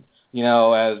hand.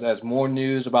 As more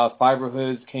news about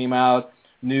fiberhoods came out,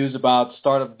 news about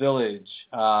Startup Village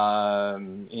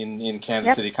in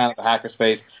Kansas City, kind of a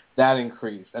hackerspace, that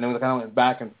increased, and it kind of went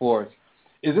back and forth.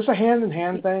 Is this a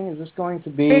hand-in-hand thing? Is this going to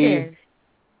be? It is.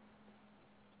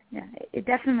 Yeah, it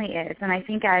definitely is. And I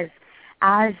think as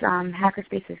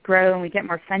hackerspaces grow and we get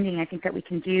more funding, I think that we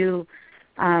can do,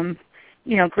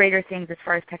 greater things as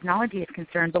far as technology is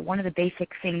concerned, but one of the basic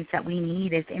things that we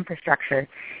need is infrastructure.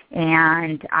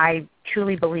 And I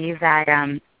truly believe that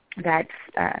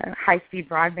high-speed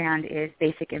broadband is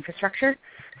basic infrastructure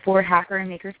for hacker and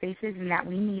maker spaces, and that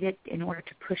we need it in order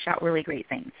to push out really great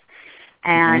things.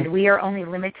 And we are only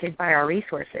limited by our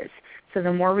resources. So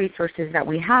the more resources that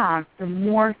we have, the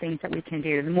more things that we can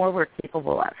do, the more we're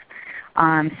capable of.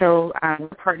 So we're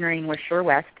partnering with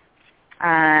SureWest.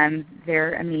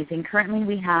 They're amazing. Currently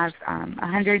we have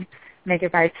 100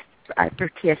 megabytes for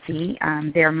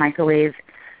TSC. They're microwave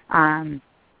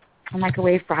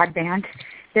broadband.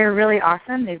 They're really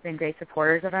awesome. They've been great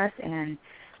supporters of us, and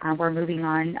we're moving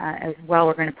on as well.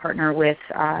 We're going to partner with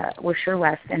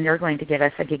SureWest, and they're going to give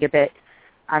us a gigabit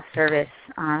of service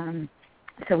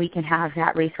so we can have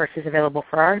that resources available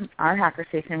for our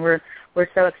hackerspace. And we're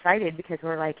so excited because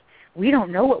we're like, we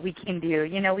don't know what we can do.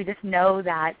 We just know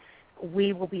that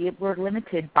we're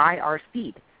limited by our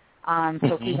speed. So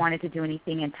if we wanted to do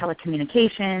anything in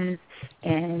telecommunications,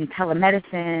 in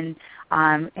telemedicine,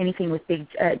 anything with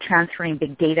transferring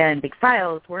big data and big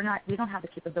files, we don't have the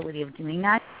capability of doing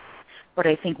that. But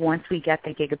I think once we get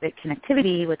the gigabit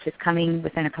connectivity, which is coming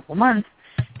within a couple months,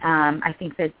 I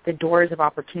think that the doors of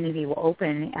opportunity will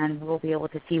open, and we'll be able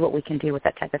to see what we can do with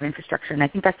that type of infrastructure. And I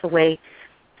think that's the way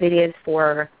it is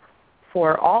for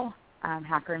all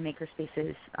hacker and maker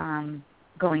spaces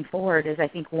going forward. Is I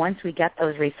think once we get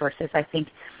those resources, I think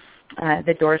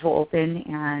the doors will open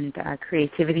and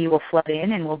creativity will flood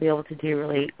in, and we'll be able to do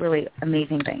really, really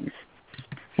amazing things.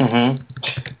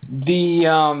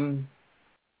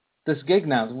 This gig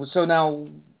now. So now,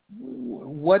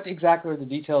 what exactly are the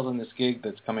details on this gig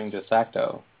that's coming to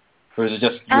Sacto? Or is it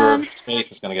just your space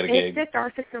is going to get a gig? It's just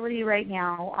our facility right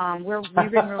now.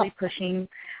 We've been really pushing.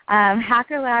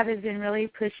 HackerLab has been really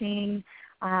pushing,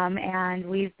 and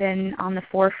we've been on the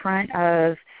forefront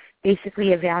of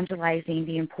basically evangelizing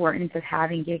the importance of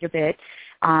having gigabit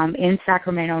in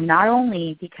Sacramento, not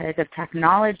only because of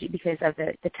technology, because of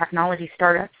the technology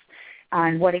startups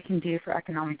and what it can do for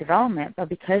economic development, but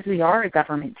because we are a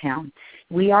government town.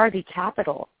 We are the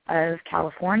capital of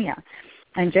California.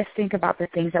 And just think about the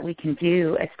things that we can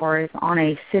do as far as on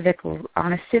a civic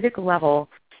level,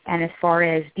 and as far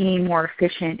as being more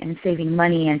efficient and saving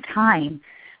money and time.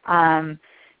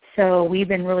 So we've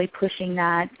been really pushing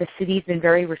that. The city's been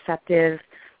very receptive.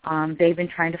 They've been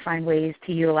trying to find ways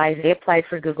to utilize. They applied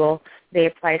for Google. They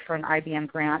applied for an IBM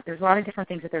grant. There's a lot of different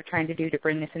things that they're trying to do to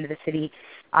bring this into the city.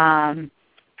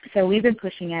 So we've been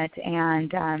pushing it,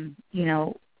 and,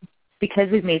 because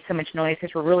we've made so much noise,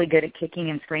 because we're really good at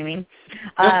kicking and screaming,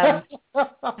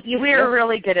 we're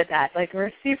really good at that. Like,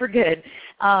 we're super good.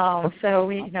 So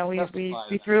we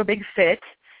threw a big fit.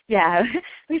 Yeah,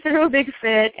 we threw a big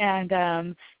fit,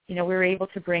 and we were able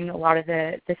to bring a lot of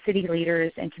the city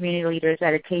leaders and community leaders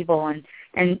at a table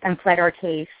and pled our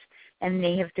case, and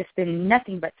they have just been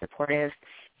nothing but supportive.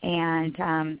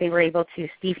 And they were able to,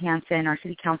 Steve Hansen, our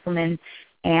city councilman,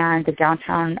 and the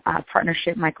downtown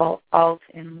partnership, Michael Alt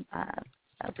and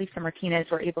Lisa Martinez,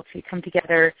 were able to come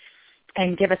together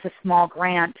and give us a small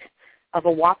grant of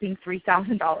a whopping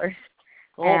 $3,000.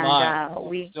 Oh,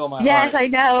 my. Still my yes, heart. I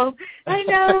know.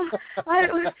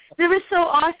 It was so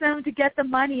awesome to get the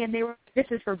money, and they were, this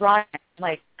is for broadband.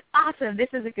 Like, awesome, this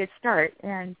is a good start.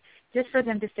 And just for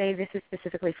them to say this is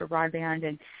specifically for broadband,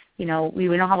 and, we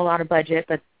don't have a lot of budget,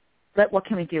 but what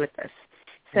can we do with this?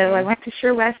 So I went to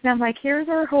SureWest, and I'm like, here's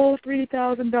our whole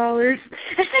 $3,000.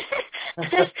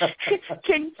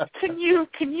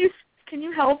 Can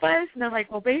you help us? And they're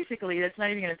like, well, basically, that's not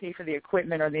even going to pay for the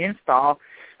equipment or the install,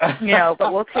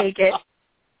 but we'll take it.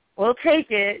 We'll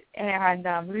take it,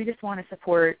 and we just want to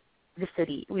support the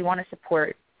city. We want to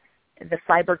support the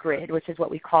fiber grid, which is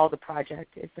what we call the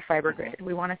project. It's the fiber grid.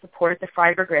 We want to support the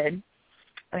fiber grid.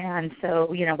 And so,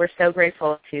 we're so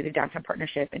grateful to the Downtown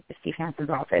Partnership and to Steve Hansen's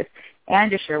office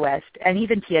and to SureWest and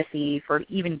even TSE for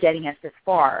even getting us this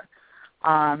far.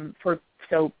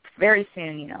 So very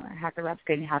soon, HackerLab's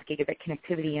going to have gigabit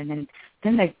connectivity, and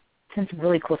then some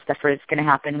really cool stuff is going to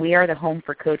happen. We are the home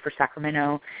for Code for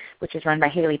Sacramento, which is run by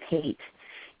Haley Tate.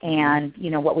 And,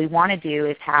 what we want to do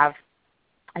is have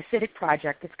a civic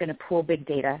project that's going to pool big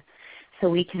data, so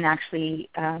we can actually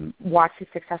watch the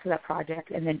success of that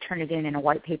project and then turn it in a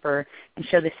white paper and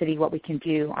show the city what we can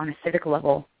do on a civic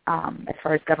level as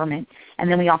far as government.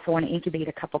 And then we also want to incubate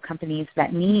a couple companies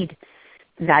that need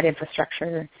that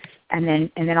infrastructure, and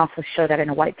then also show that in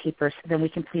a white paper, so then we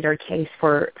can plead our case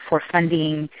for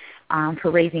funding,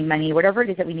 for raising money, whatever it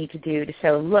is that we need to do to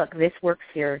show, look, this works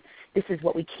here. This is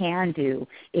what we can do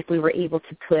if we were able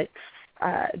to put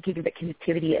gigabit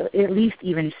connectivity, at least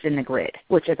even just in the grid,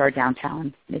 which is our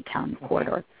downtown, midtown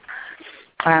corridor.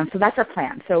 So that's our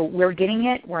plan. So we're getting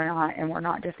it. We're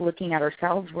not just looking at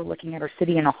ourselves. We're looking at our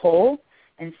city in a whole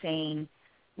and saying,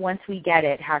 once we get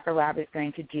it, HackerLab is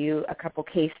going to do a couple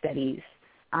case studies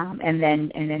and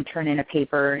then turn in a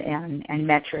paper and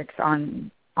metrics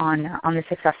on the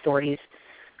success stories,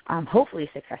 hopefully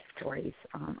success stories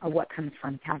of what comes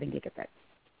from having gigabit.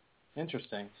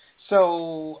 Interesting.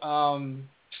 So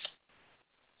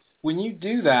when you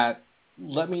do that,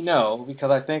 let me know,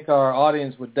 because I think our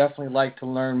audience would definitely like to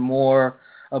learn more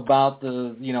about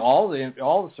all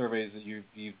the surveys that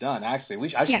you've done.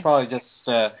 Actually, I should probably just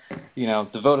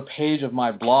devote a page of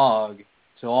my blog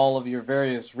to all of your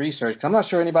various research. I'm not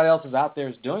sure anybody else is out there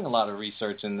is doing a lot of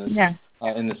research in this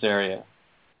in this area.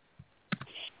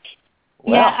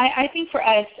 Well, yeah, I think for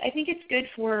us, I think it's good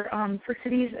for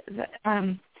cities.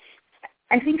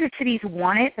 I think the cities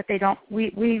want it, but they don't.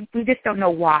 We just don't know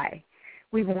why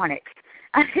we want it.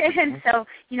 And so,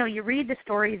 you read the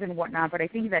stories and whatnot, but I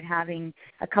think that having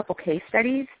a couple case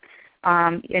studies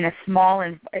in a small,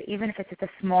 and even if it's just a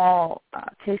small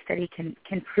case study, can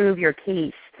prove your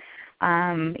case.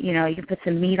 You can put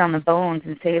some meat on the bones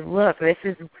and say, look, this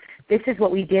is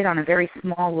what we did on a very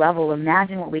small level.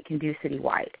 Imagine what we can do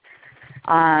citywide.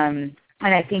 And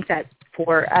I think that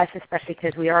for us, especially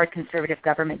because we are a conservative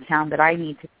government town, that I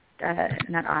need to,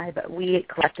 but we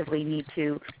collectively need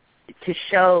to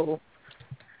show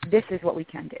this is what we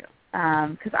can do.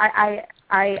 Because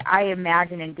I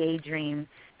imagine and daydream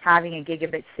having a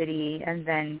gigabit city, and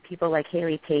then people like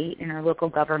Haley Tate in our local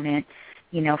government,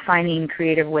 finding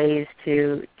creative ways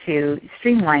to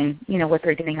streamline, what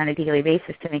they're doing on a daily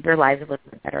basis to make their lives a little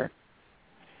bit better.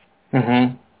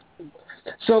 Mm-hmm.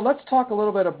 So let's talk a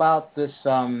little bit about this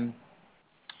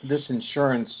this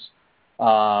insurance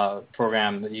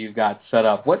program that you've got set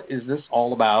up. What is this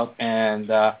all about? And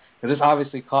this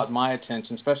obviously caught my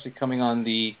attention, especially coming on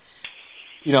the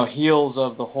heels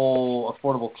of the whole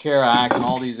Affordable Care Act and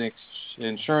all these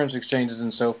insurance exchanges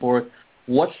and so forth.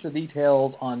 What's the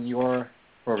details on your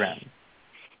program?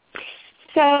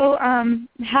 So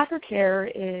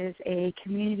HackerCare is a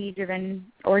community-driven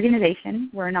organization.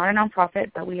 We're not a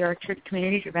nonprofit, but we are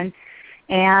community-driven.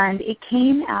 And it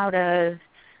came out of,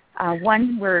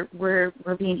 one, we're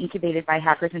being incubated by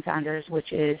Hackers and Founders,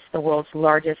 which is the world's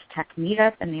largest tech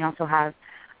meetup, and they also have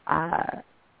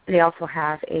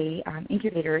a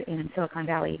incubator in Silicon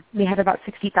Valley. We have about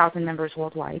 60,000 members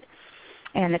worldwide,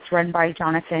 and it's run by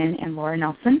Jonathan and Laura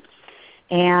Nelson.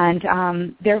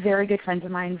 And they're very good friends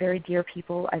of mine, very dear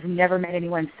people. I've never met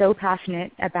anyone so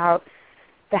passionate about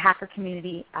the hacker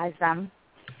community as them.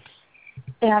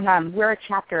 And we're a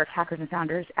chapter of Hackers and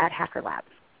Founders at HackerLab.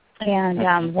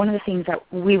 And one of the things that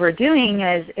we were doing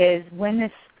is when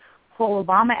this whole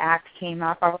Obama Act came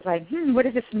up, I was like, what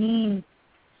does this mean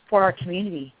for our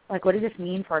community? Like, what does this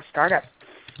mean for our startups?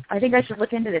 I think I should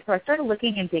look into this. So I started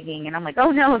looking and digging, and I'm like,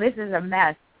 oh, no, this is a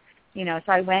mess. So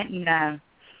I went and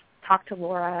talked to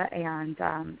Laura and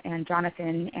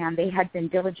Jonathan, and they had been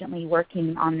diligently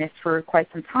working on this for quite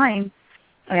some time,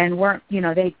 and weren't,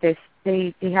 they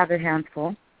have their hands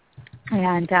full.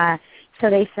 And so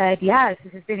they said, yes,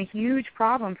 this has been a huge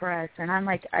problem for us. And I'm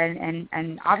like,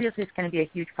 and obviously it's going to be a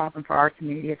huge problem for our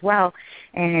community as well.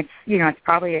 And it's, it's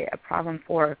probably a problem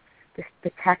for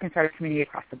the tech and startup community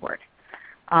across the board.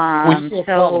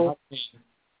 So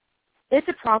it's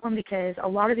a problem because a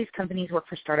lot of these companies work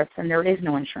for startups and there is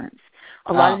no insurance.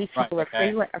 A lot of these people are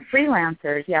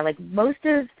freelancers. Yeah, like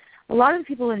a lot of the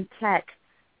people in tech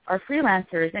are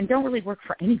freelancers and don't really work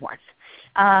for anyone.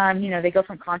 They go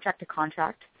from contract to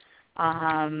contract,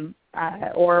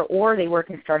 or they work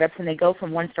in startups and they go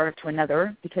from one startup to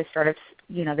another because startups,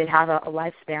 they have a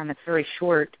lifespan that's very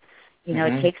short.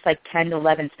 It takes like 10 to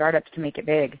 11 startups to make it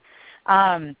big.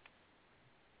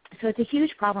 So it's a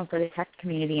huge problem for the tech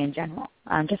community in general,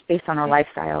 just based on our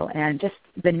lifestyle, and just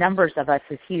the numbers of us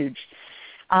is huge.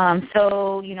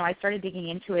 So, I started digging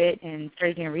into it and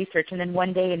started doing research, and then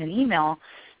one day in an email,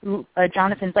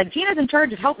 Jonathan's like, Gina's in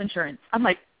charge of health insurance. I'm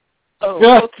like,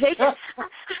 oh, okay.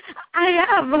 I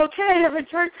am, okay.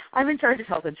 I'm in charge of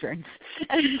health insurance.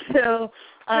 And so,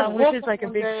 which is like a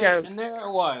big joke. And there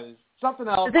it was. Something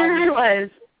else. There it was.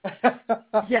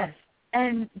 Yes.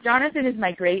 And Jonathan is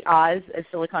my great Oz of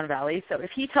Silicon Valley, so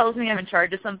if he tells me I'm in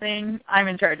charge of something, I'm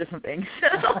in charge of something.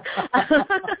 So,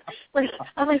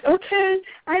 I'm like, okay,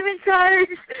 I'm in charge.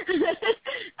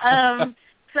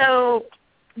 So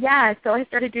I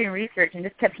started doing research and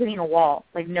just kept hitting a wall.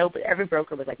 Like, no, but every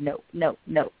broker was like, no,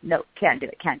 can't do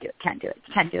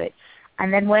it.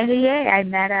 And then one day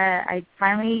I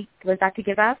finally was about to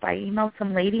give up. I emailed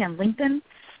some lady on LinkedIn,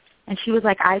 And she was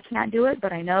like, I can't do it,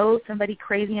 but I know somebody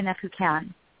crazy enough who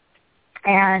can.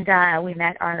 And we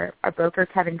met our broker,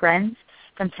 Kevin Grenz,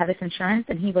 from Tevis Insurance,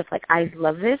 and he was like, I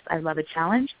love this. I love a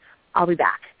challenge. I'll be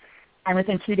back. And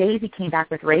within 2 days, he came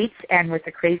back with rates and with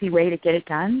a crazy way to get it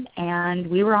done, and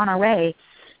we were on our way.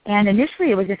 And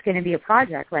initially, it was just going to be a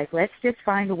project, like, let's just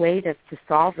find a way to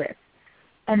solve this.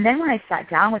 And then when I sat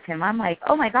down with him, I'm like,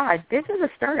 oh, my God, this is a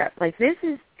startup. Like, this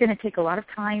is going to take a lot of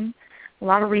time, a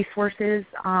lot of resources.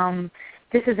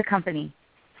 This is a company.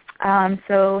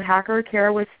 So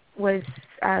HackerCare was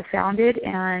founded,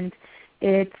 and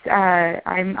it's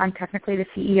I'm technically the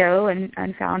CEO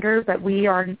and founder, but we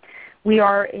are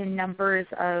in numbers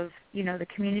of, the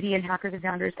community and Hackers and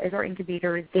Founders as our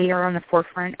incubators. They are on the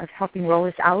forefront of helping roll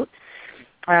this out.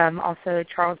 Also,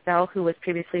 Charles Bell, who was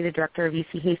previously the director of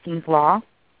UC Hastings Law.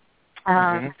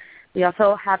 We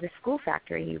also have the School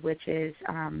Factory, which is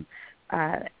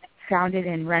founded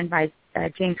and run by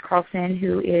James Carlson,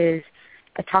 who is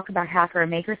a Talk About Hacker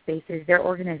and Makerspaces. Their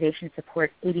organization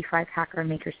supports 85 hacker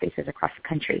and makerspaces across the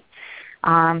country.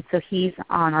 So he's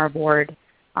on our board.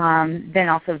 Then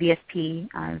also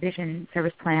VSP, Vision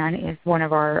Service Plan, is one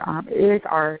of our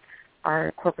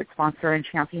corporate sponsor and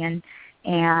champion.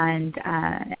 And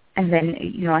then,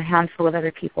 a handful of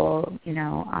other people,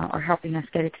 are helping us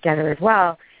get it together as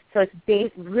well. So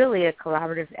it's really a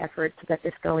collaborative effort to get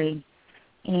this going.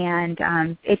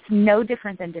 And it's no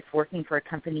different than just working for a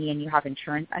company and you have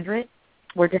insurance under it.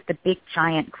 We're just a big,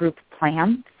 giant group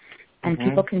plan, and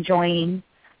people can join.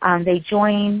 They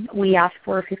join. We ask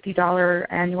for a $50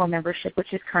 annual membership,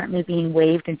 which is currently being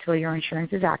waived until your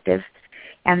insurance is active.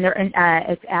 And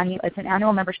it's an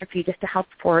annual membership fee just to help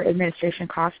for administration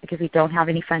costs because we don't have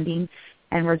any funding,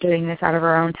 and we're doing this out of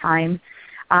our own time.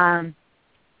 And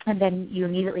then you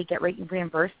immediately get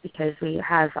reimbursed because we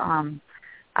have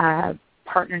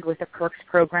partnered with a perks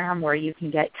program where you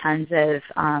can get tons of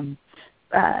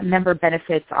member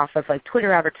benefits off of like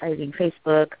Twitter advertising,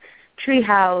 Facebook,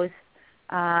 Treehouse,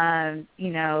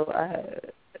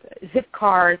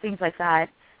 Zipcar, things like that,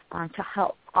 to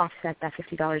help offset that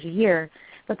 $50 a year.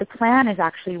 But the plan is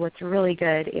actually what's really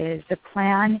good is the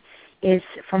plan is,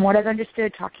 from what I've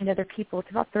understood talking to other people, it's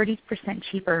about 30%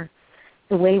 cheaper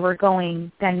the way we're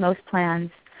going than most plans.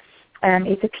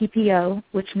 It's a PPO,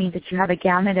 which means that you have a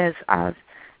gamut of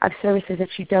services that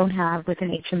you don't have with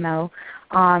an HMO.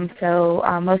 So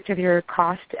most of your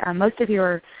cost, most of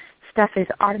your stuff is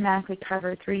automatically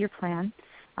covered through your plan.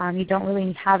 You don't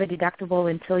really have a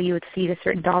deductible until you exceed a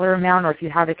certain dollar amount or if you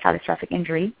have a catastrophic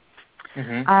injury.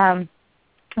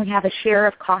 We have a share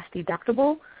of cost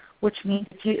deductible, which means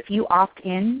if you opt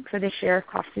in for the share of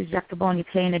cost deductible and you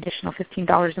pay an additional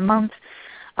 $15 a month,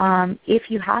 if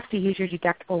you have to use your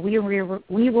deductible, we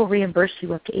will reimburse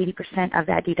you up to 80% of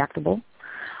that deductible.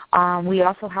 We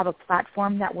also have a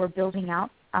platform that we're building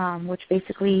out, which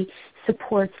basically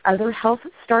supports other health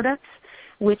startups,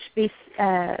 so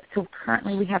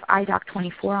currently we have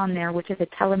iDoc24 on there, which is a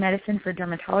telemedicine for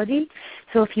dermatology.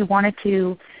 So if you wanted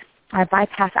to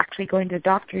bypass actually going to a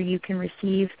doctor, you can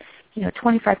receive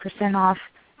 25% off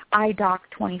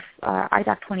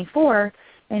iDoc24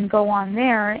 and go on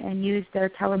there and use their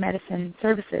telemedicine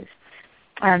services.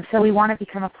 So we want to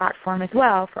become a platform as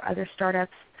well for other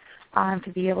startups to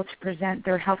be able to present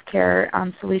their healthcare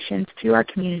solutions to our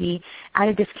community at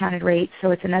a discounted rate.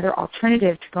 So it's another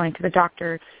alternative to going to the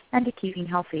doctor and to keeping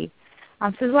healthy.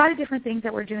 So there's a lot of different things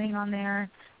that we're doing on there.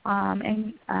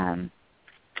 And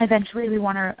eventually we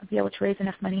want to be able to raise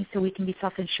enough money so we can be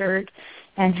self-insured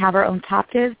and have our own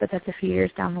captive, but that's a few years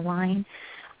down the line.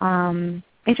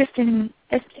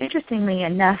 Interestingly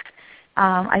enough,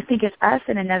 I think it's us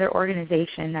and another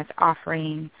organization that's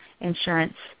offering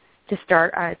insurance to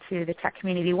start to the tech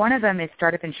community. One of them is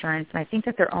Startup Insurance, and I think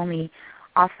that they're only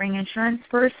offering insurance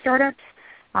for startups.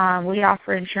 We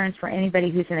offer insurance for anybody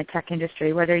who's in the tech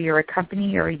industry, whether you're a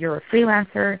company or you're a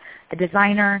freelancer, a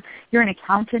designer, you're an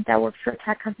accountant that works for a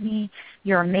tech company,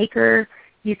 you're a maker,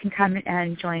 you can come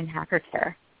and join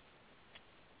HackerCare.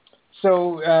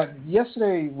 So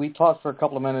yesterday we talked for a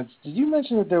couple of minutes. Did you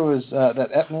mention that there was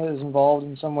that Aetna is involved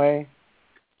in some way?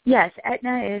 Yes,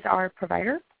 Aetna is our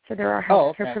provider. So they're our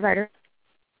healthcare provider.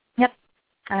 Yep.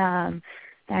 And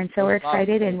so we're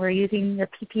excited, and we're using the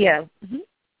PPO.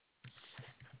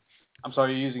 I'm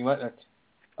sorry, you're using what?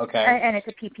 Okay. And it's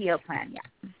a PPO plan, yeah.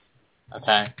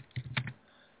 Okay.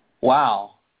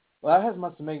 Wow. Well, that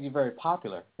must have made you very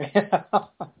popular. We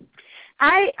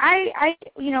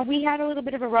had a little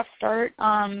bit of a rough start,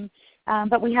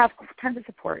 but we have tons of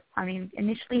support. I mean,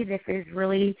 initially this is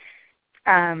really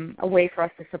a way for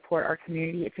us to support our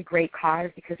community. It's a great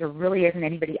cause because there really isn't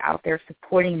anybody out there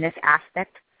supporting this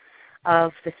aspect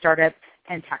of the startup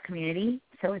and tech community.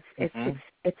 So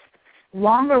it's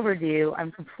long overdue.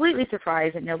 I'm completely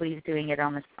surprised that nobody's doing it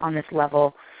on this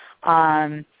level.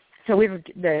 So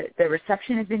the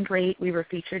reception has been great. We were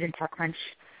featured in TechCrunch,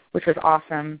 which was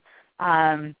awesome.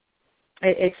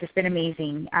 It's just been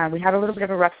amazing. We had a little bit of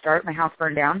a rough start. My house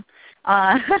burned down,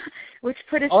 which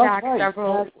put us back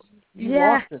several. You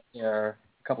lost it there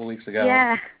a couple of weeks ago.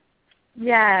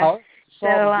 Yeah.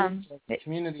 So the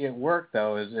community at work,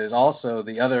 though, is also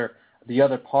the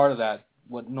other part of that.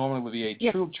 What normally would be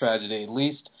a true tragedy. At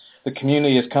least the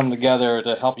community has come together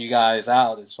to help you guys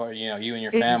out, as far as you and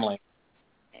your family.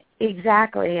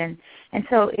 Exactly, and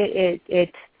so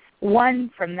it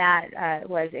one from that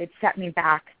was it set me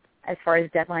back as far as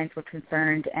deadlines were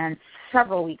concerned, and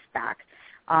several weeks back.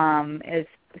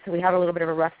 So we had a little bit of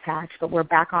a rough patch, but we're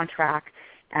back on track,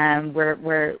 and we're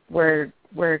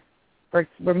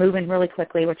moving really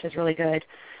quickly, which is really good.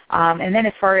 And then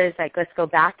as far as let's go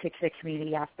back to the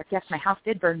community aspect. Yes, my house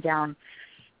did burn down,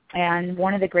 and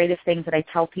one of the greatest things that I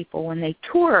tell people when they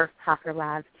tour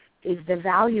HackerLab is the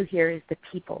value here is the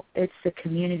people. It's the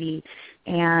community,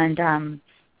 and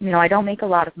I don't make a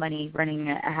lot of money running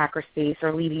a hackerspace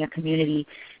or leading a community.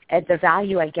 The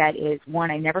value I get is, one,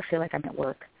 I never feel like I'm at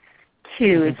work.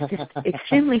 Two, it's just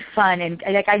extremely fun, and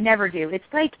I never do. It's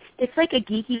like a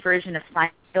geeky version of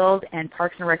Seinfeld and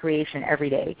Parks and Recreation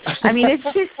every day. I mean, it's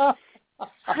just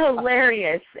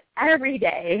hilarious every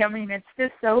day. I mean, it's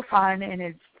just so fun, and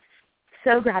it's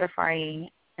so gratifying.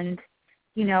 And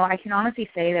I can honestly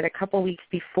say that a couple weeks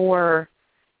before,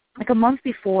 a month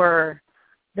before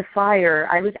the fire,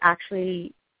 I was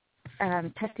actually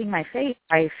testing my faith.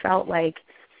 I felt like,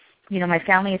 my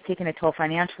family has taken a toll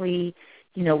financially.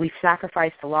 We've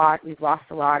sacrificed a lot. We've lost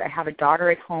a lot. I have a daughter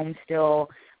at home still.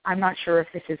 I'm not sure if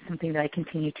this is something that I can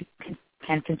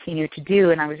continue to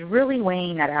do. And I was really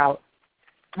weighing that out.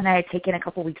 And I had taken a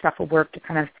couple weeks off of work to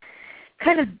kind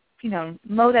of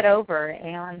mow that over.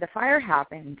 And the fire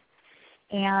happened.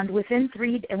 And within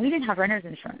and we didn't have renter's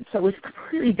insurance, so it was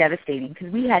completely devastating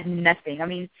because we had nothing. I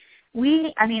mean,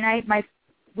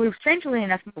 strangely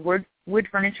enough, the wood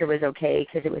furniture was okay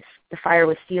because the fire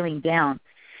was sealing down,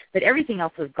 but everything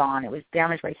else was gone. It was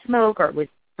damaged by smoke, or it was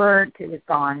burnt. It was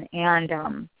gone.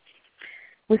 And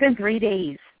within 3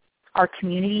 days, our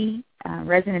community,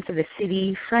 residents of the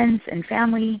city, friends and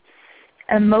family,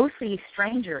 and mostly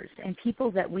strangers and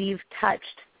people that we've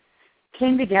touched,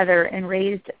 came together and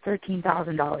raised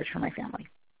 $13,000 for my family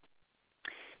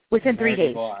within 3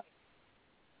 days.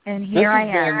 And here I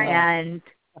am.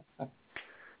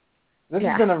 This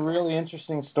has been a really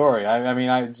interesting story. I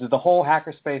mean, the whole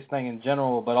hackerspace thing in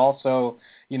general, but also,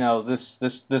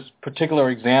 this particular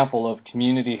example of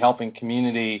community helping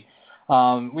community.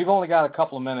 We've only got a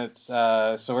couple of minutes,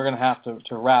 so we're going to have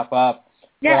to wrap up.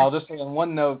 Yeah. But I'll just say on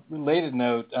one related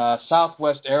note,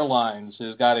 Southwest Airlines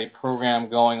has got a program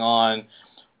going on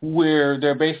where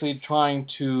they're basically trying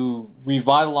to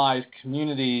revitalize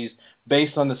communities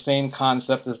based on the same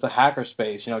concept as the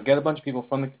hackerspace. Get a bunch of people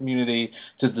from the community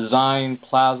to design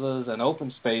plazas and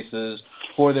open spaces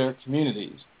for their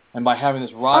communities. And by having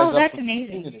this rise up from the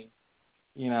community,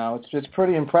 it's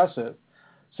pretty impressive.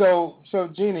 So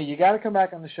Gina, you got to come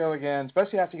back on the show again,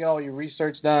 especially after you get all your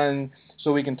research done,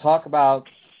 so we can talk about,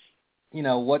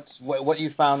 what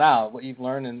you found out, what you've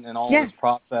learned in all this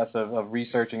process of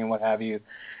researching and what have you,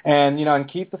 and and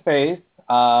keep the faith.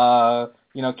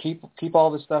 Keep all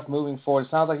this stuff moving forward.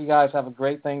 It sounds like you guys have a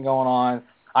great thing going on.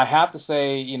 I have to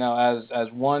say,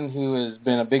 as one who has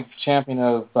been a big champion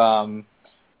of,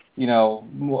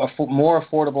 more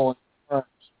affordable insurance,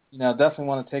 definitely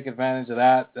want to take advantage of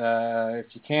that if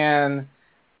you can.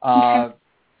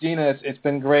 Gina, it's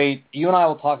been great. You and I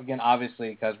will talk again,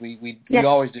 obviously, because we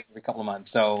always do every couple of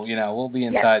months. So, we'll be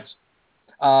in touch.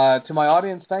 To my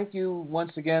audience, thank you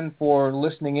once again for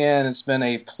listening in. It's been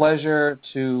a pleasure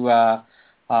to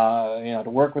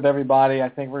work with everybody. I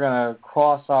think we're going to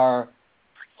cross our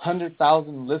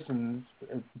 100,000 listens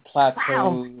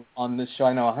plateau on this show.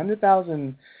 I know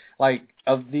 100,000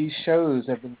 of these shows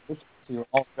have been listened to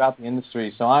all throughout the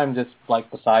industry. So I'm just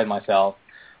beside myself.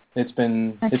 It's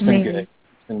been good.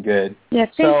 It's been good. Yeah,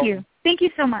 thank you. Thank you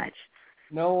so much.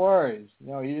 No worries.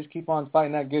 You just keep on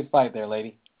fighting that good fight there,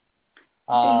 lady.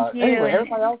 Thank you. Anyway,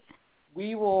 everybody else,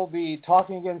 we will be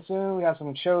talking again soon. We have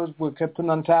some shows we're putting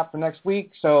on tap for next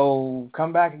week, so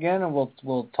come back again and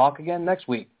we'll talk again next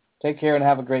week. Take care and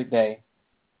have a great day.